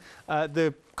getting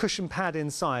the cushion pad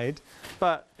inside,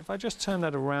 but if I just turn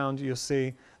that around, you'll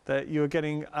see that you're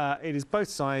getting, it is both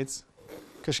sides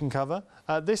cushion cover.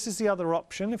 This is the other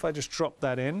option. If I just drop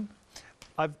that in,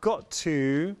 I've got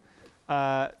to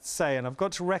say, and I've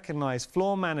got to recognize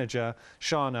floor manager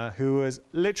Shana, who was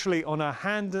literally on her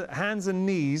hands and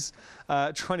knees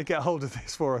trying to get hold of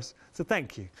this for us. So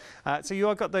thank you. So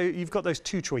you've got those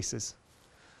two choices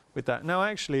with that. Now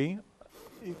actually,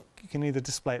 you can either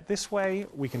display it this way,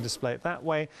 we can display it that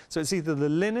way. So it's either the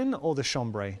linen or the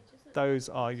chambray. Those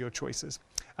are your choices.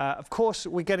 Of course,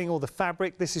 we're getting all the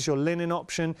fabric. This is your linen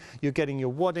option. You're getting your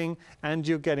wadding, and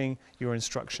you're getting your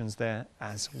instructions there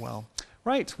as well.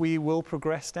 Right, we will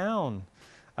progress down.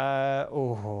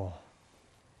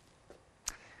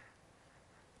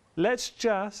 Let's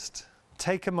just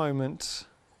take a moment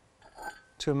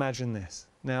to imagine this.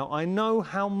 Now, I know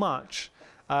how much,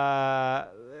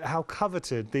 how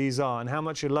coveted these are and how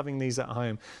much you're loving these at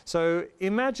home. So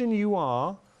imagine you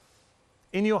are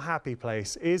in your happy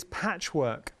place. Is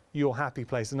patchwork your happy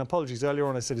place? And apologies, earlier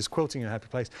on I said is quilting your happy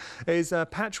place. Is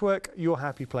patchwork your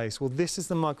happy place? Well, this is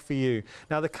the mug for you.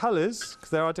 Now the colours, because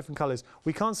there are different colours,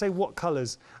 we can't say what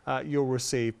colours you'll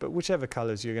receive, but whichever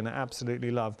colours you're going to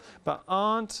absolutely love. But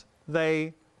aren't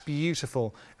they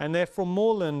beautiful? And they're from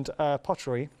Moorland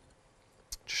Pottery.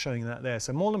 Just showing that there.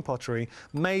 So Moorland Pottery,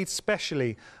 made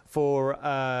specially for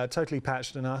Totally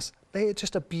Patched and us. They're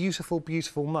just a beautiful,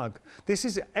 beautiful mug. This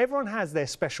is, everyone has their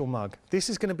special mug. This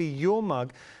is going to be your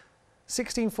mug.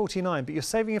 $16.49, but you're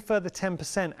saving a further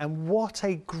 10%, and what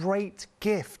a great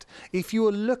gift. If you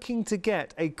are looking to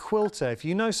get a quilter, if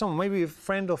you know someone, maybe a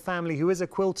friend or family who is a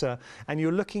quilter, and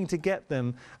you're looking to get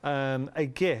them a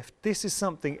gift, this is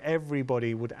something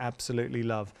everybody would absolutely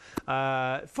love.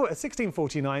 For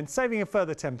 $16.49, saving a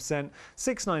further 10%,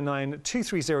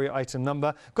 $699-230 item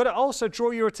number. Got to also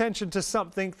draw your attention to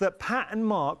something that Pat and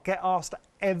Mark get asked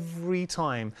every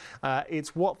time.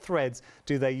 It's what threads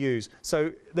do they use?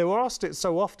 So they were asked it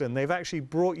so often, they've actually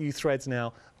brought you threads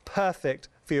now perfect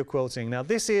for your quilting. Now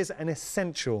this is an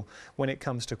essential when it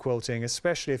comes to quilting,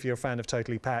 especially if you're a fan of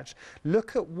Totally Patched.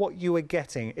 Look at what you are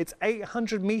getting. It's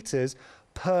 800 meters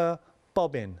per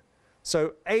bobbin.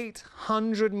 So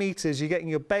 800 meters, you're getting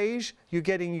your beige, you're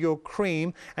getting your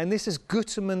cream, and this is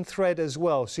Gutermann thread as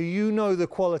well. So you know the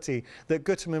quality that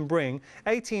Gutermann bring.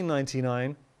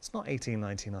 $18.99. It's not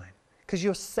 $18.99 because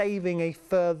you're saving a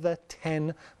further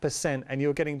 10% and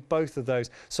you're getting both of those.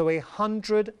 So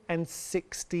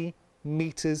 160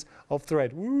 meters of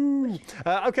thread. Woo!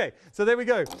 Okay, so there we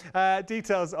go.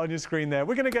 Details on your screen there.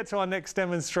 We're going to get to our next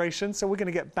demonstration. So we're going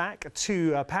to get back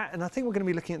to Pat, and I think we're going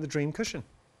to be looking at the dream cushion.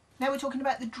 Now we're talking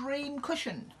about the dream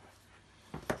cushion.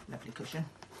 Lovely cushion.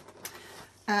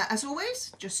 As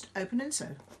always, just open and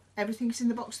sew. Everything's in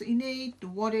the box that you need, the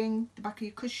wadding, the back of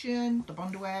your cushion, the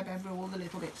bondweb, all the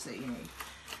little bits that you need.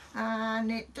 And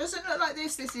it doesn't look like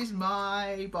this. This is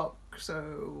my box.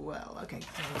 So, well, okay.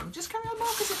 So just carry on,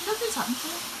 Mark, because nothing's happened to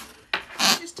it.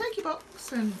 Just take your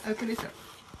box and open it up.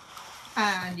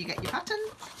 And you get your pattern.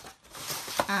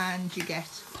 And you get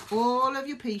all of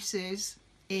your pieces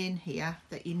in here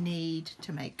that you need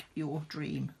to make your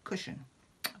dream cushion.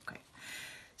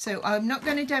 So I'm not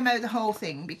going to demo the whole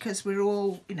thing because we're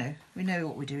all, you know, we know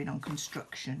what we're doing on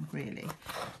construction, really.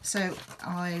 So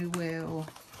I will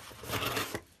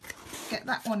get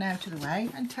that one out of the way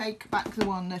and take back the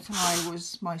one that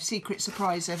was my secret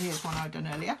surprise. So here's one I've done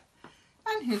earlier,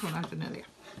 and here's one I've done earlier.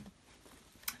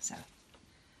 So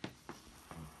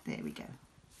there we go.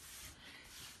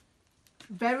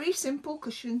 Very simple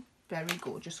cushion, very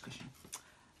gorgeous cushion.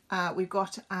 We've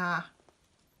got our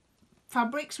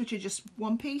fabrics, which are just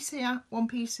one piece here, one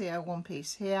piece here, one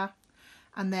piece here,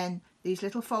 and then these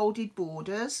little folded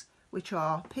borders, which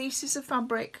are pieces of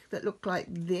fabric that look like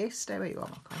this. There you are,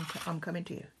 I'm coming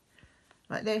to you.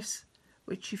 Like this,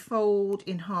 which you fold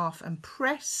in half and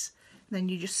press, and then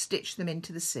you just stitch them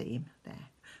into the seam there.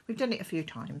 We've done it a few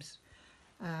times.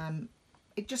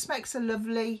 It just makes a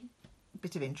lovely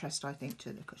bit of interest, I think,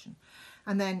 to the cushion.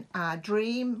 And then our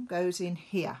dream goes in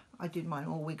here. I did mine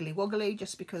all wiggly woggly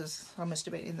just because I must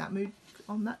have been in that mood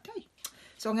on that day.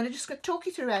 So I'm going to just talk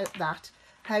you through that,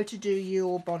 how to do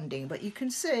your bonding. But you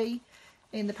can see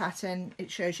in the pattern,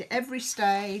 it shows you every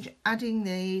stage, adding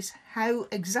these,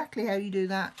 exactly how you do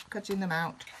that, cutting them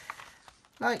out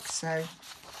like so.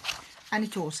 And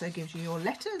it also gives you your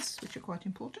letters, which are quite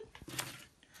important.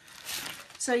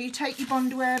 So you take your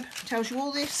bondweb, tells you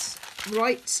all this,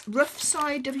 right rough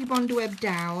side of your bondweb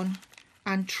down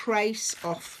and trace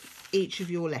off each of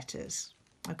your letters.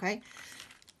 Okay,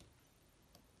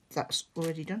 that's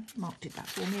already done. Mark did that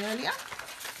for me earlier.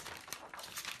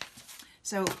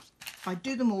 So I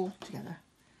do them all together.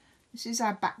 This is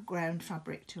our background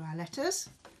fabric to our letters,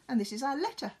 and this is our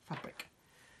letter fabric.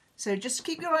 So just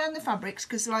keep your eye on the fabrics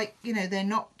because, like, you know, they're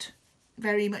not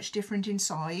very much different in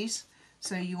size.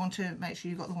 So you want to make sure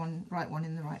you've got the right one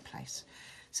in the right place.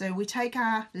 So we take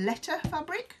our letter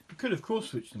fabric. You could, of course,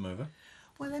 switch them over.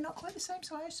 Well, they're not quite the same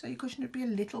size, so your cushion would be a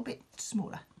little bit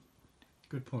smaller.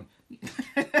 Good point.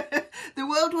 The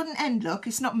world wouldn't end, look,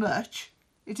 it's not much.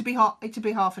 It'd be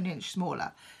half an inch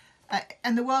smaller.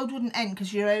 And the world wouldn't end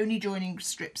because you're only joining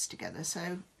strips together.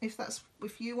 So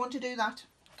if you want to do that,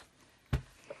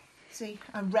 see,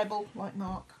 a rebel like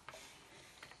Mark.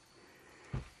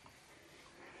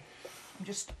 I'm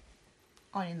just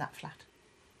ironing that flat.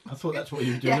 I thought that's what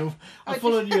you were doing. Yeah. I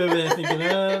followed you over there thinking,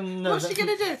 no, What's she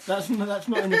going to do? That's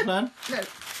not in the plan. No.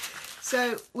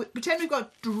 So pretend we've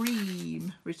got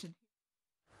dream written.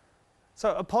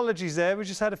 So apologies there, we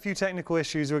just had a few technical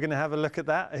issues. We're going to have a look at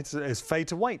that. It's fade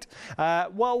to white.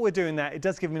 While we're doing that, it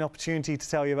does give me an opportunity to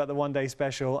tell you about the one-day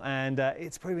special, and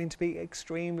it's proving to be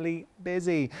extremely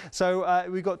busy. So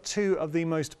we've got two of the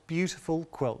most beautiful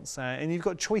quilts, and you've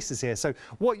got choices here. So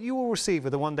what you will receive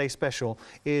with the one-day special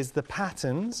is the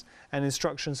patterns and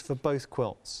instructions for both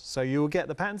quilts. So you will get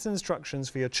the patterns and instructions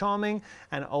for your charming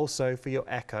and also for your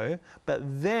echo, but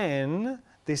then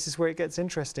this is where it gets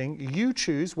interesting. You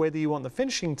choose whether you want the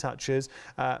finishing touches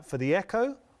for the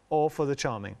echo or for the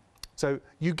charming. So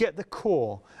you get the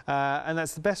core, and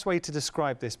that's the best way to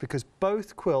describe this, because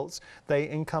both quilts, they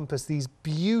encompass these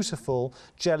beautiful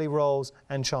jelly rolls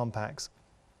and charm packs.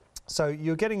 So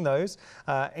you're getting those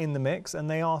in the mix, and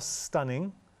they are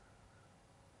stunning.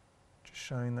 Just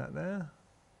showing that there.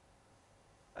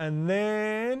 And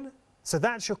then, so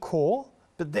that's your core.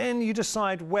 But then you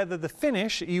decide whether the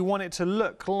finish you want it to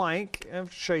look like. I'll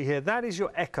show you here. That is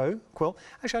your echo quilt.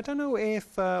 Actually, I don't know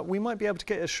if we might be able to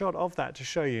get a shot of that to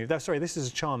show you. Sorry, this is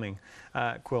a charming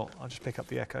quilt. I'll just pick up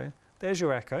the echo. There's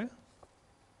your echo.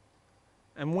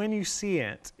 And when you see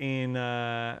it in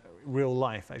real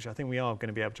life, actually, I think we are going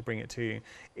to be able to bring it to you.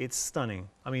 It's stunning.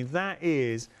 I mean, that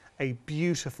is a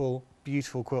beautiful,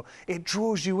 beautiful quilt. It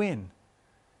draws you in.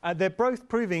 They're both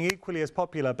proving equally as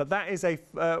popular, but that is a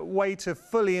way to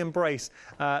fully embrace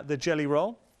the jelly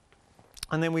roll.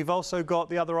 And then we've also got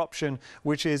the other option,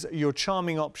 which is your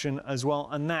charming option as well,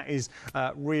 and that is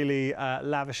really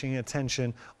lavishing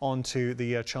attention onto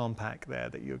the charm pack there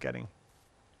that you're getting.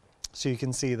 So you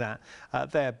can see that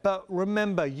there. But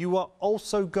remember, you are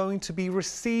also going to be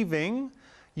receiving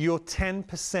your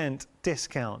 10%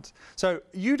 discount. So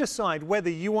you decide whether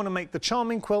you want to make the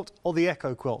charming quilt or the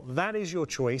echo quilt. That is your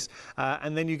choice,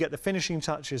 and then you get the finishing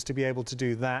touches to be able to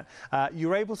do that.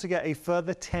 You're able to get a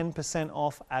further 10%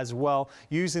 off as well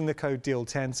using the code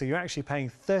DEAL10, so you're actually paying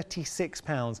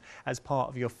 £36 as part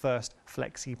of your first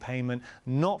flexi payment,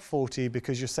 not 40,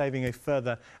 because you're saving a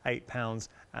further £8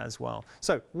 as well.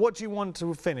 So what do you want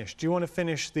to finish? Do you want to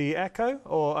finish the echo,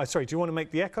 or do you want to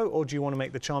make the echo, or do you want to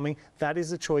make the charming? That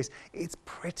is a choice. It's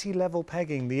pretty level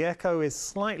pegging. The echo is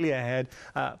slightly ahead,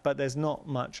 but there's not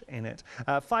much in it.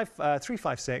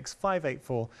 356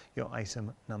 584, your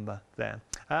item number there.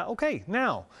 Okay,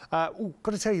 now,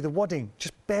 got to tell you the wadding.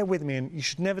 Just bear with me, and you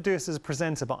should never do this as a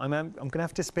presenter, but I'm going to have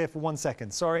to disappear for 1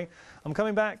 second. Sorry, I'm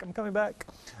coming back.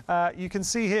 You can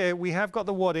see here we have got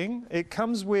the wadding. It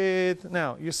comes with,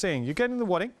 now you're getting the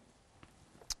wadding.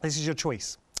 This is your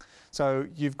choice. So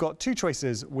you've got two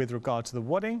choices with regard to the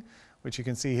wadding, which you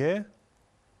can see here.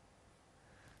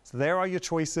 So there are your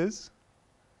choices.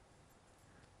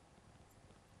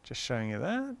 Just showing you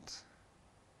that.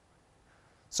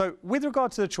 So with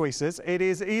regard to the choices, it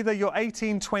is either your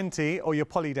 1820 or your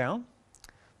poly down.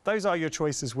 Those are your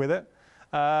choices with it.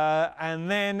 And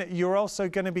then you're also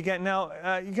going to be getting, now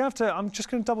you have to, I'm just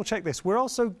going to double check this. We're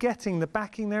also getting the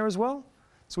backing there as well.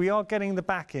 So we are getting the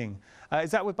backing.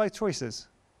 Is that with both choices?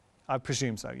 I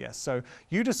presume so, yes. So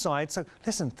you decide, so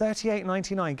listen,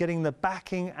 $38.99, getting the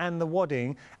backing and the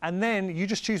wadding, and then you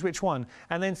just choose which one,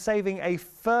 and then saving a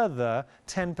further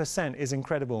 10% is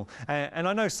incredible. And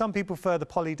I know some people prefer the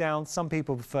poly down, some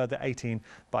people prefer the 18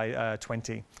 by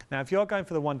 20. Now, if you're going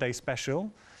for the one-day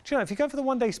special, do you know, if you go for the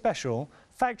one-day special,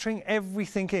 factoring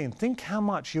everything in, think how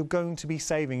much you're going to be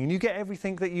saving, and you get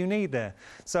everything that you need there.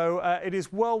 So it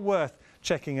is well worth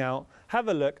checking out. Have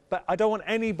a look, but I don't want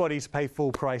anybody to pay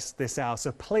full price this hour.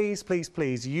 So please, please,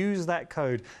 please use that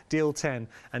code DEAL10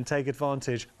 and take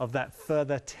advantage of that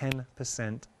further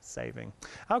 10% saving.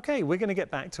 Okay, we're going to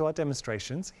get back to our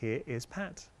demonstrations. Here is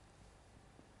Pat.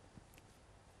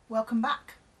 Welcome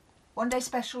back. One day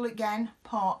special again,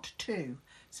 part 2.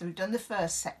 So we've done the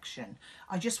first section.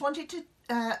 I just wanted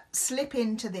to slip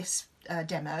into this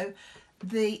demo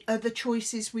the other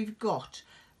choices we've got.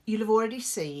 You'll have already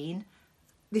seen,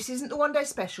 this isn't the one day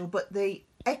special, but the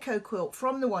Echo quilt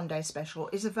from the one day special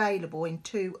is available in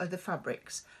 2 other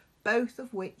fabrics, both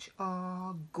of which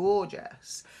are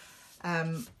gorgeous.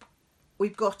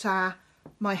 We've got our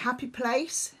My Happy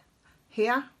Place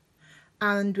here,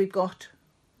 and we've got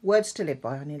Words to Live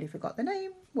By. I nearly forgot the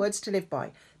name. Words to Live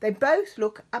By. They both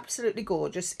look absolutely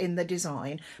gorgeous in the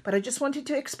design, but I just wanted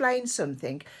to explain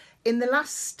something. In the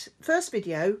first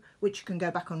video, which you can go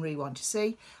back and rewind to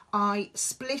see, I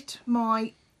split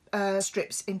my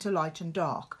strips into light and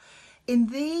dark. In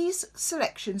these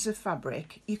selections of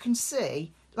fabric, you can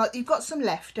see, like, you've got some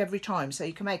left every time, so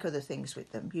you can make other things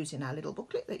with them using our little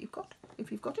booklet that you've got,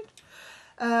 if you've got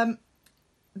it.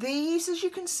 These, as you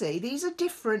can see, these are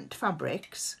different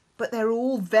fabrics, but they're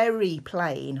all very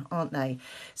plain, aren't they?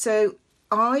 So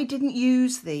I didn't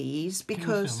use these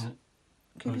because...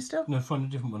 Keep it still? No, find a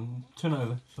different one. Turn it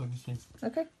over so I can see.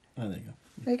 Okay. Oh, there you go.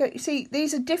 There you go. You see,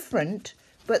 these are different,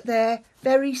 but they're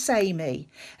very samey.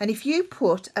 And if you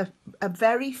put a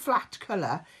very flat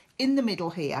colour in the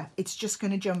middle here, it's just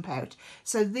going to jump out.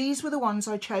 So these were the ones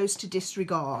I chose to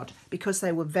disregard because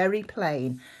they were very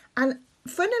plain. And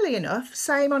funnily enough,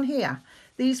 same on here.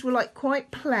 These were like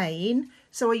quite plain,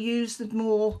 so I used the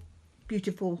more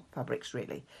beautiful fabrics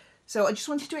really. So I just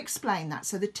wanted to explain that.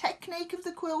 So the technique of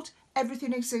the quilt,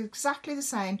 everything is exactly the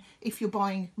same if you're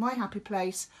buying My Happy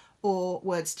Place or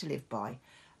Words to Live By.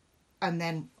 And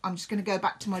then I'm just going to go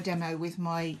back to my demo with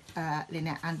my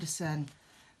Lynette Anderson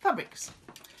fabrics.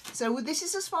 So this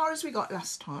is as far as we got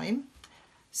last time.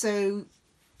 So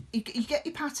you get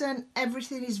your pattern,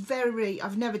 everything is very...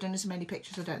 I've never done as many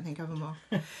pictures, I don't think, of them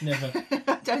all. Never.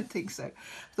 I don't think so.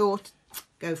 Thought,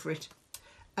 go for it.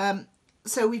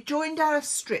 So we've joined our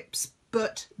strips,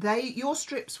 but your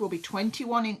strips will be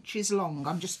 21 inches long.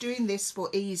 I'm just doing this for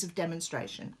ease of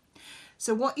demonstration.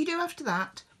 So what you do after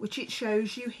that, which it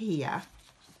shows you here,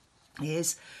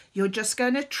 is you're just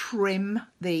going to trim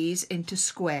these into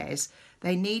squares.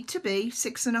 They need to be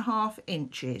 6.5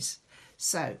 inches.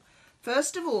 So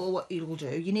first of all, what you'll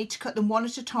do, you need to cut them one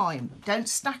at a time. Don't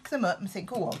stack them up and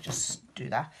think, oh, I'll just do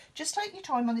that. Just take your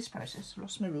time on this process. I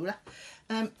lost my ruler.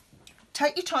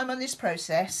 Take your time on this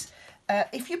process.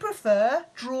 If you prefer,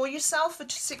 draw yourself a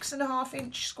 6.5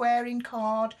 inch square in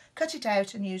card, cut it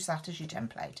out and use that as your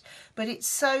template. But it's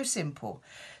so simple.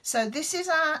 So this is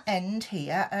our end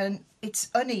here, and it's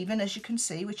uneven, as you can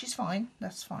see, which is fine.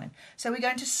 That's fine. So we're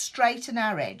going to straighten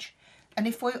our edge. And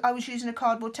if I was using a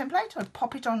cardboard template, I'd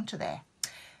pop it onto there.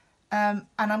 And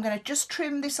I'm going to just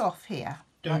trim this off here.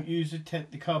 Don't use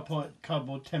the cardboard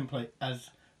template as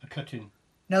a cut-in.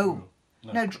 No.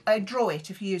 No, draw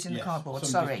it if you're using the cardboard,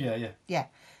 sorry. Yeah.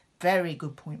 Very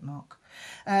good point, Mark.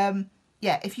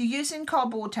 Yeah, if you're using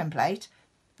cardboard template,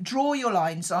 draw your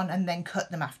lines on and then cut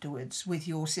them afterwards with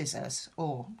your scissors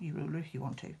or your ruler if you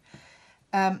want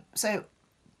to. So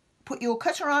put your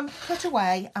cutter on, cut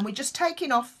away, and we're just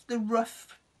taking off the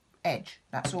rough edge.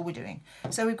 That's all we're doing.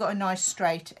 So we've got a nice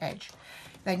straight edge.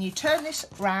 Then you turn this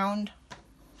round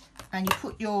and you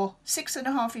put your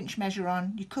 6.5 inch measure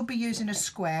on. You could be using a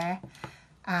square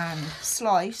and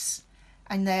slice,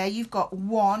 and there you've got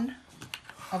one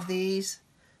of these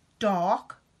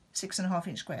dark 6.5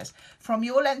 inch squares. From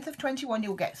your length of 21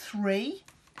 you'll get 3,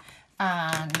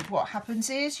 and what happens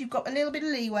is you've got a little bit of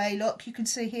leeway. Look, you can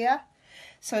see here.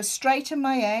 So I've straightened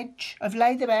my edge, I've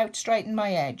laid them out, straightened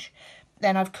my edge,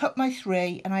 then I've cut my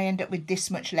 3 and I end up with this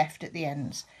much left at the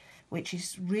ends, which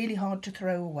is really hard to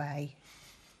throw away.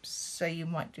 So you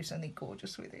might do something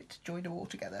gorgeous with it, join them all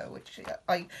together, which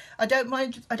I don't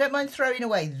mind. I don't mind throwing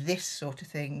away this sort of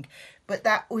thing, but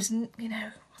that wasn't, you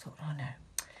know, I thought, oh no.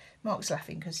 Mark's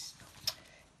laughing because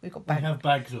we've got bags. We have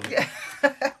bags of it.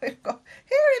 We've got,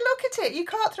 here, look at it, you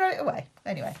can't throw it away.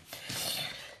 Anyway,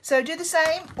 so do the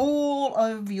same, all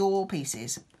of your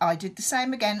pieces. I did the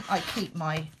same again. I keep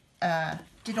my,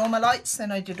 did all my lights,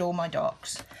 then I did all my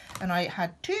darks, and I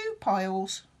had 2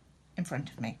 piles in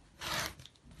front of me.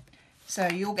 So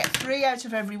you'll get 3 out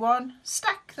of every one,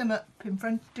 stack them up in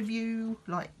front of you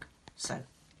like so,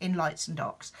 in lights and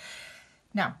darks.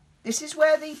 Now, this is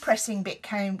where the pressing bit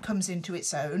comes into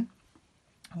its own.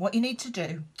 What you need to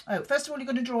do, first of all, you're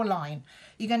going to draw a line.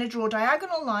 You're going to draw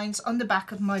diagonal lines on the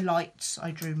back of my lights.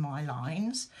 I drew my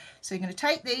lines. So you're going to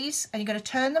take these and you're going to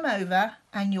turn them over,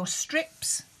 and your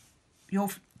strips, your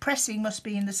pressing must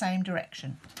be in the same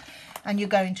direction. And you're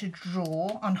going to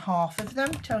draw on half of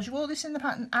them. Tells you all this in the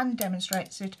pattern and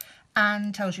demonstrates it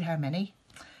and tells you how many.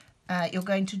 You're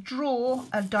going to draw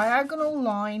a diagonal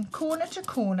line corner to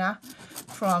corner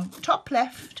from top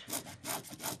left.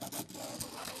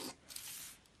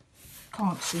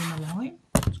 Can't see my line.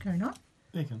 What's going on?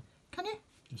 You can. Can you?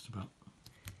 Just about.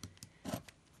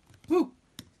 Woo!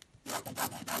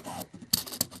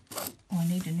 Oh, I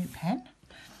need a new pen.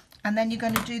 And then you're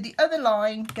going to do the other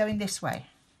line going this way.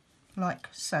 Like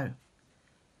so.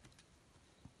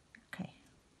 Okay.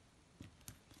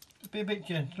 Be a bit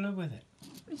gentler with it.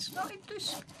 It's not.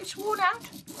 It's worn out.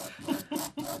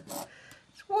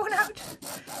 It's worn out.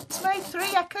 It's made 3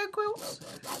 echo quilts.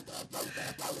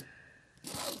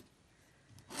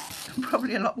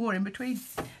 probably a lot more in between.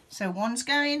 So one's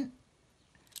going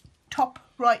top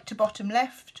right to bottom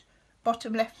left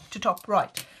to top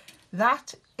right.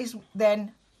 That is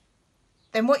then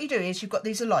what you do is you've got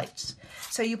these are lights.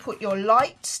 So you put your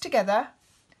lights together.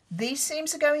 These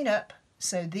seams are going up,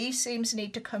 so these seams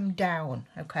need to come down,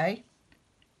 okay?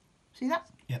 See that?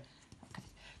 Yep. Okay.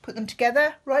 Put them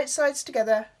together, right sides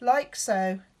together, like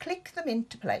so. Click them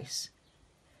into place.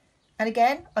 And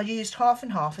again, I used half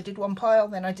and half. I did one pile,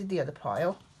 then I did the other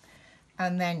pile.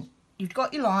 And then you've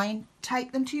got your line,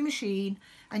 take them to your machine,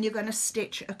 and you're going to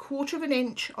stitch 1/4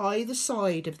 inch either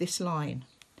side of this line.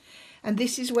 And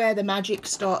this is where the magic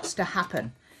starts to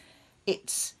happen.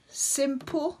 It's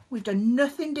simple. We've done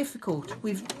nothing difficult.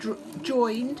 We've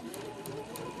joined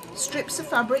strips of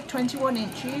fabric 21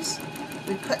 inches.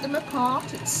 We've cut them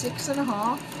apart at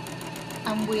 6.5,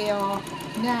 and we are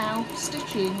now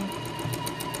stitching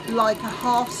like a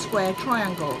half square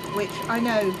triangle, which I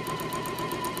know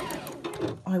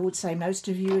I would say most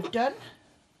of you have done.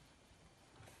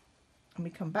 And we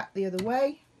come back the other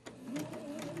way.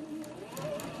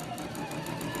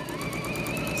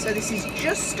 So this is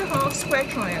just a half square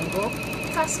triangle,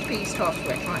 fast pieced half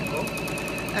square triangle,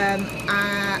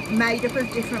 made up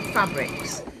of different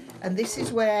fabrics. And this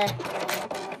is where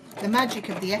the magic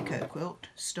of the Echo quilt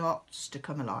starts to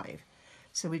come alive.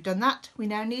 So we've done that. We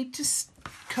now need to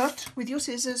cut with your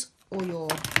scissors or your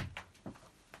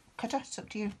cutter, it's up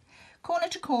to you, corner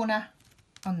to corner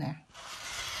on there.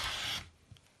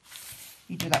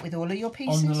 You do that with all of your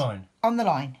pieces. On the line? On the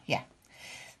line, yeah.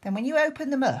 Then when you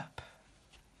open them up,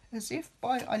 as if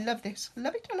I love this, I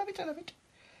love it, I love it, I love it.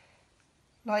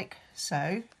 Like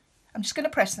so. I'm just going to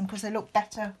press them because they look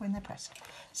better when they're pressed.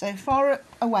 So far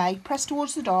away, press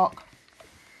towards the dark.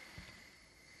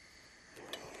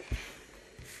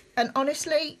 And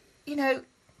honestly, you know,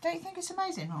 don't you think it's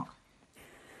amazing, Mark?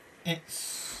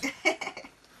 It's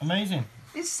amazing.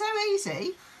 It's so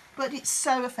easy, but it's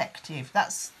so effective.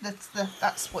 That's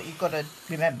what you've got to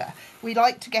remember. We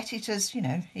like to get it as, you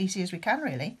know, easy as we can,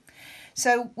 really.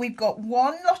 So we've got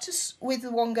one lot of, with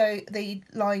the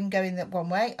line going that one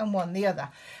way and one the other.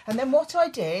 And then what I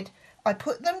did, I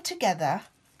put them together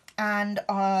and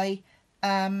I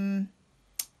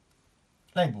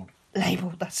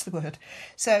labelled, that's the word.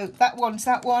 So that one's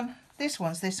that one, this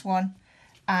one's this one,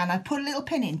 and I put a little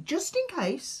pin in just in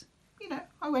case, you know,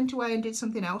 I went away and did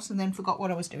something else and then forgot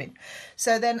what I was doing.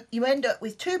 So then you end up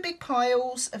with 2 big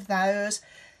piles of those,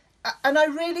 and I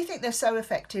really think they're so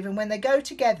effective, and when they go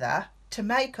together to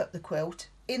make up the quilt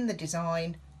in the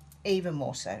design, even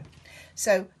more so.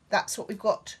 So that's what we've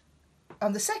got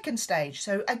on the second stage.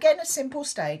 So again, a simple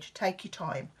stage, take your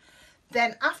time.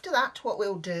 Then after that, what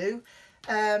we'll do,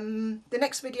 the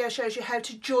next video shows you how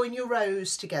to join your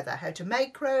rows together, how to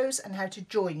make rows and how to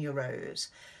join your rows.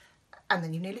 And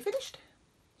then you're nearly finished.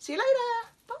 See you later.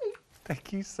 Bye.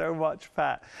 Thank you so much,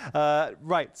 Pat.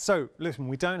 Right, so listen,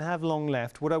 we don't have long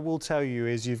left. What I will tell you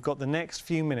is you've got the next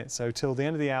few minutes, so till the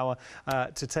end of the hour,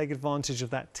 to take advantage of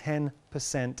that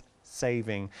 10%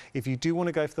 saving. If you do want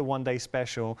to go for the one-day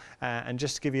special, and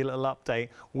just to give you a little update,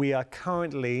 we are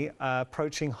currently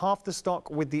approaching half the stock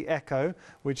with the Echo,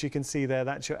 which you can see there,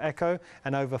 that's your Echo,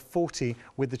 and over 40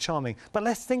 with the Charming. But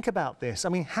let's think about this. I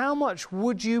mean, how much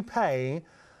would you pay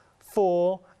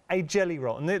for a jelly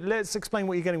roll? And let's explain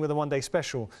what you're getting with a one-day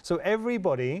special. So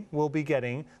everybody will be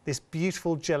getting this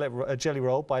beautiful jelly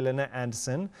roll by Lynette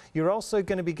Anderson. You're also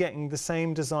going to be getting the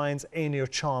same designs in your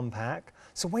charm pack.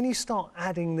 So when you start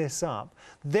adding this up,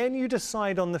 then you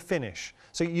decide on the finish.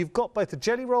 So you've got both the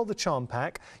jelly roll, the charm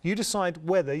pack. You decide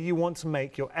whether you want to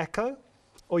make your Echo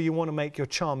or you want to make your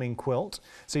Charming quilt.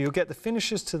 So you'll get the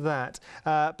finishes to that,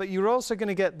 but you're also going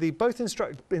to get the both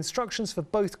instructions for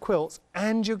both quilts,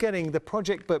 and you're getting the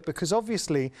project book, because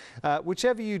obviously,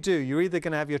 whichever you do, you're either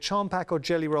going to have your charm pack or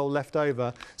jelly roll left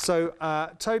over. So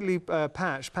totally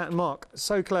Pat and Mark,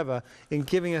 so clever in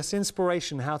giving us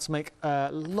inspiration how to make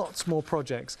lots more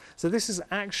projects. So this is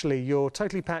actually your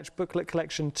Totally Patch booklet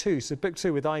collection 2. So book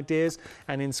 2 with ideas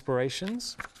and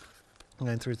inspirations.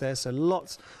 Going through there, so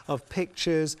lots of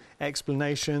pictures,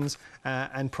 explanations,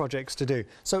 and projects to do.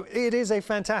 So it is a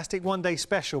fantastic one-day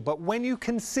special, but when you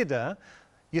consider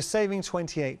you're saving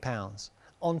 £28,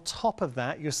 on top of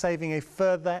that, you're saving a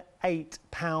further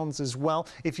 £8 as well.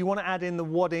 If you want to add in the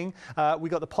wadding,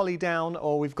 we've got the poly down,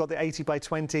 or we've got the 80 by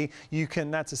 20. You can,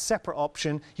 that's a separate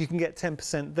option. You can get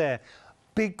 10% there.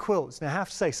 Big quilts. Now, I have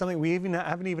to say something we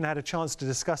haven't even had a chance to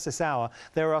discuss this hour.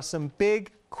 There are some big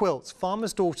quilts,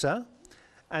 Farmer's Daughter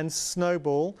and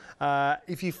Snowball.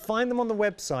 If you find them on the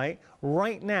website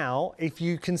right now, if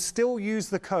you can still use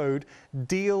the code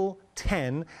DEAL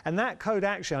 10, and that code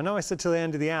actually, I know I said till the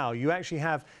end of the hour, you actually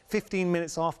have 15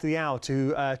 minutes after the hour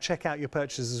to check out your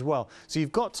purchases as well. So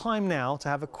you've got time now to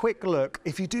have a quick look.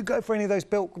 If you do go for any of those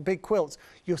big quilts,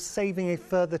 you're saving a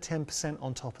further 10%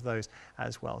 on top of those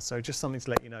as well. So just something to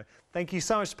let you know. Thank you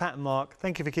so much to Pat and Mark.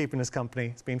 Thank you for keeping us company.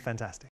 It's been fantastic.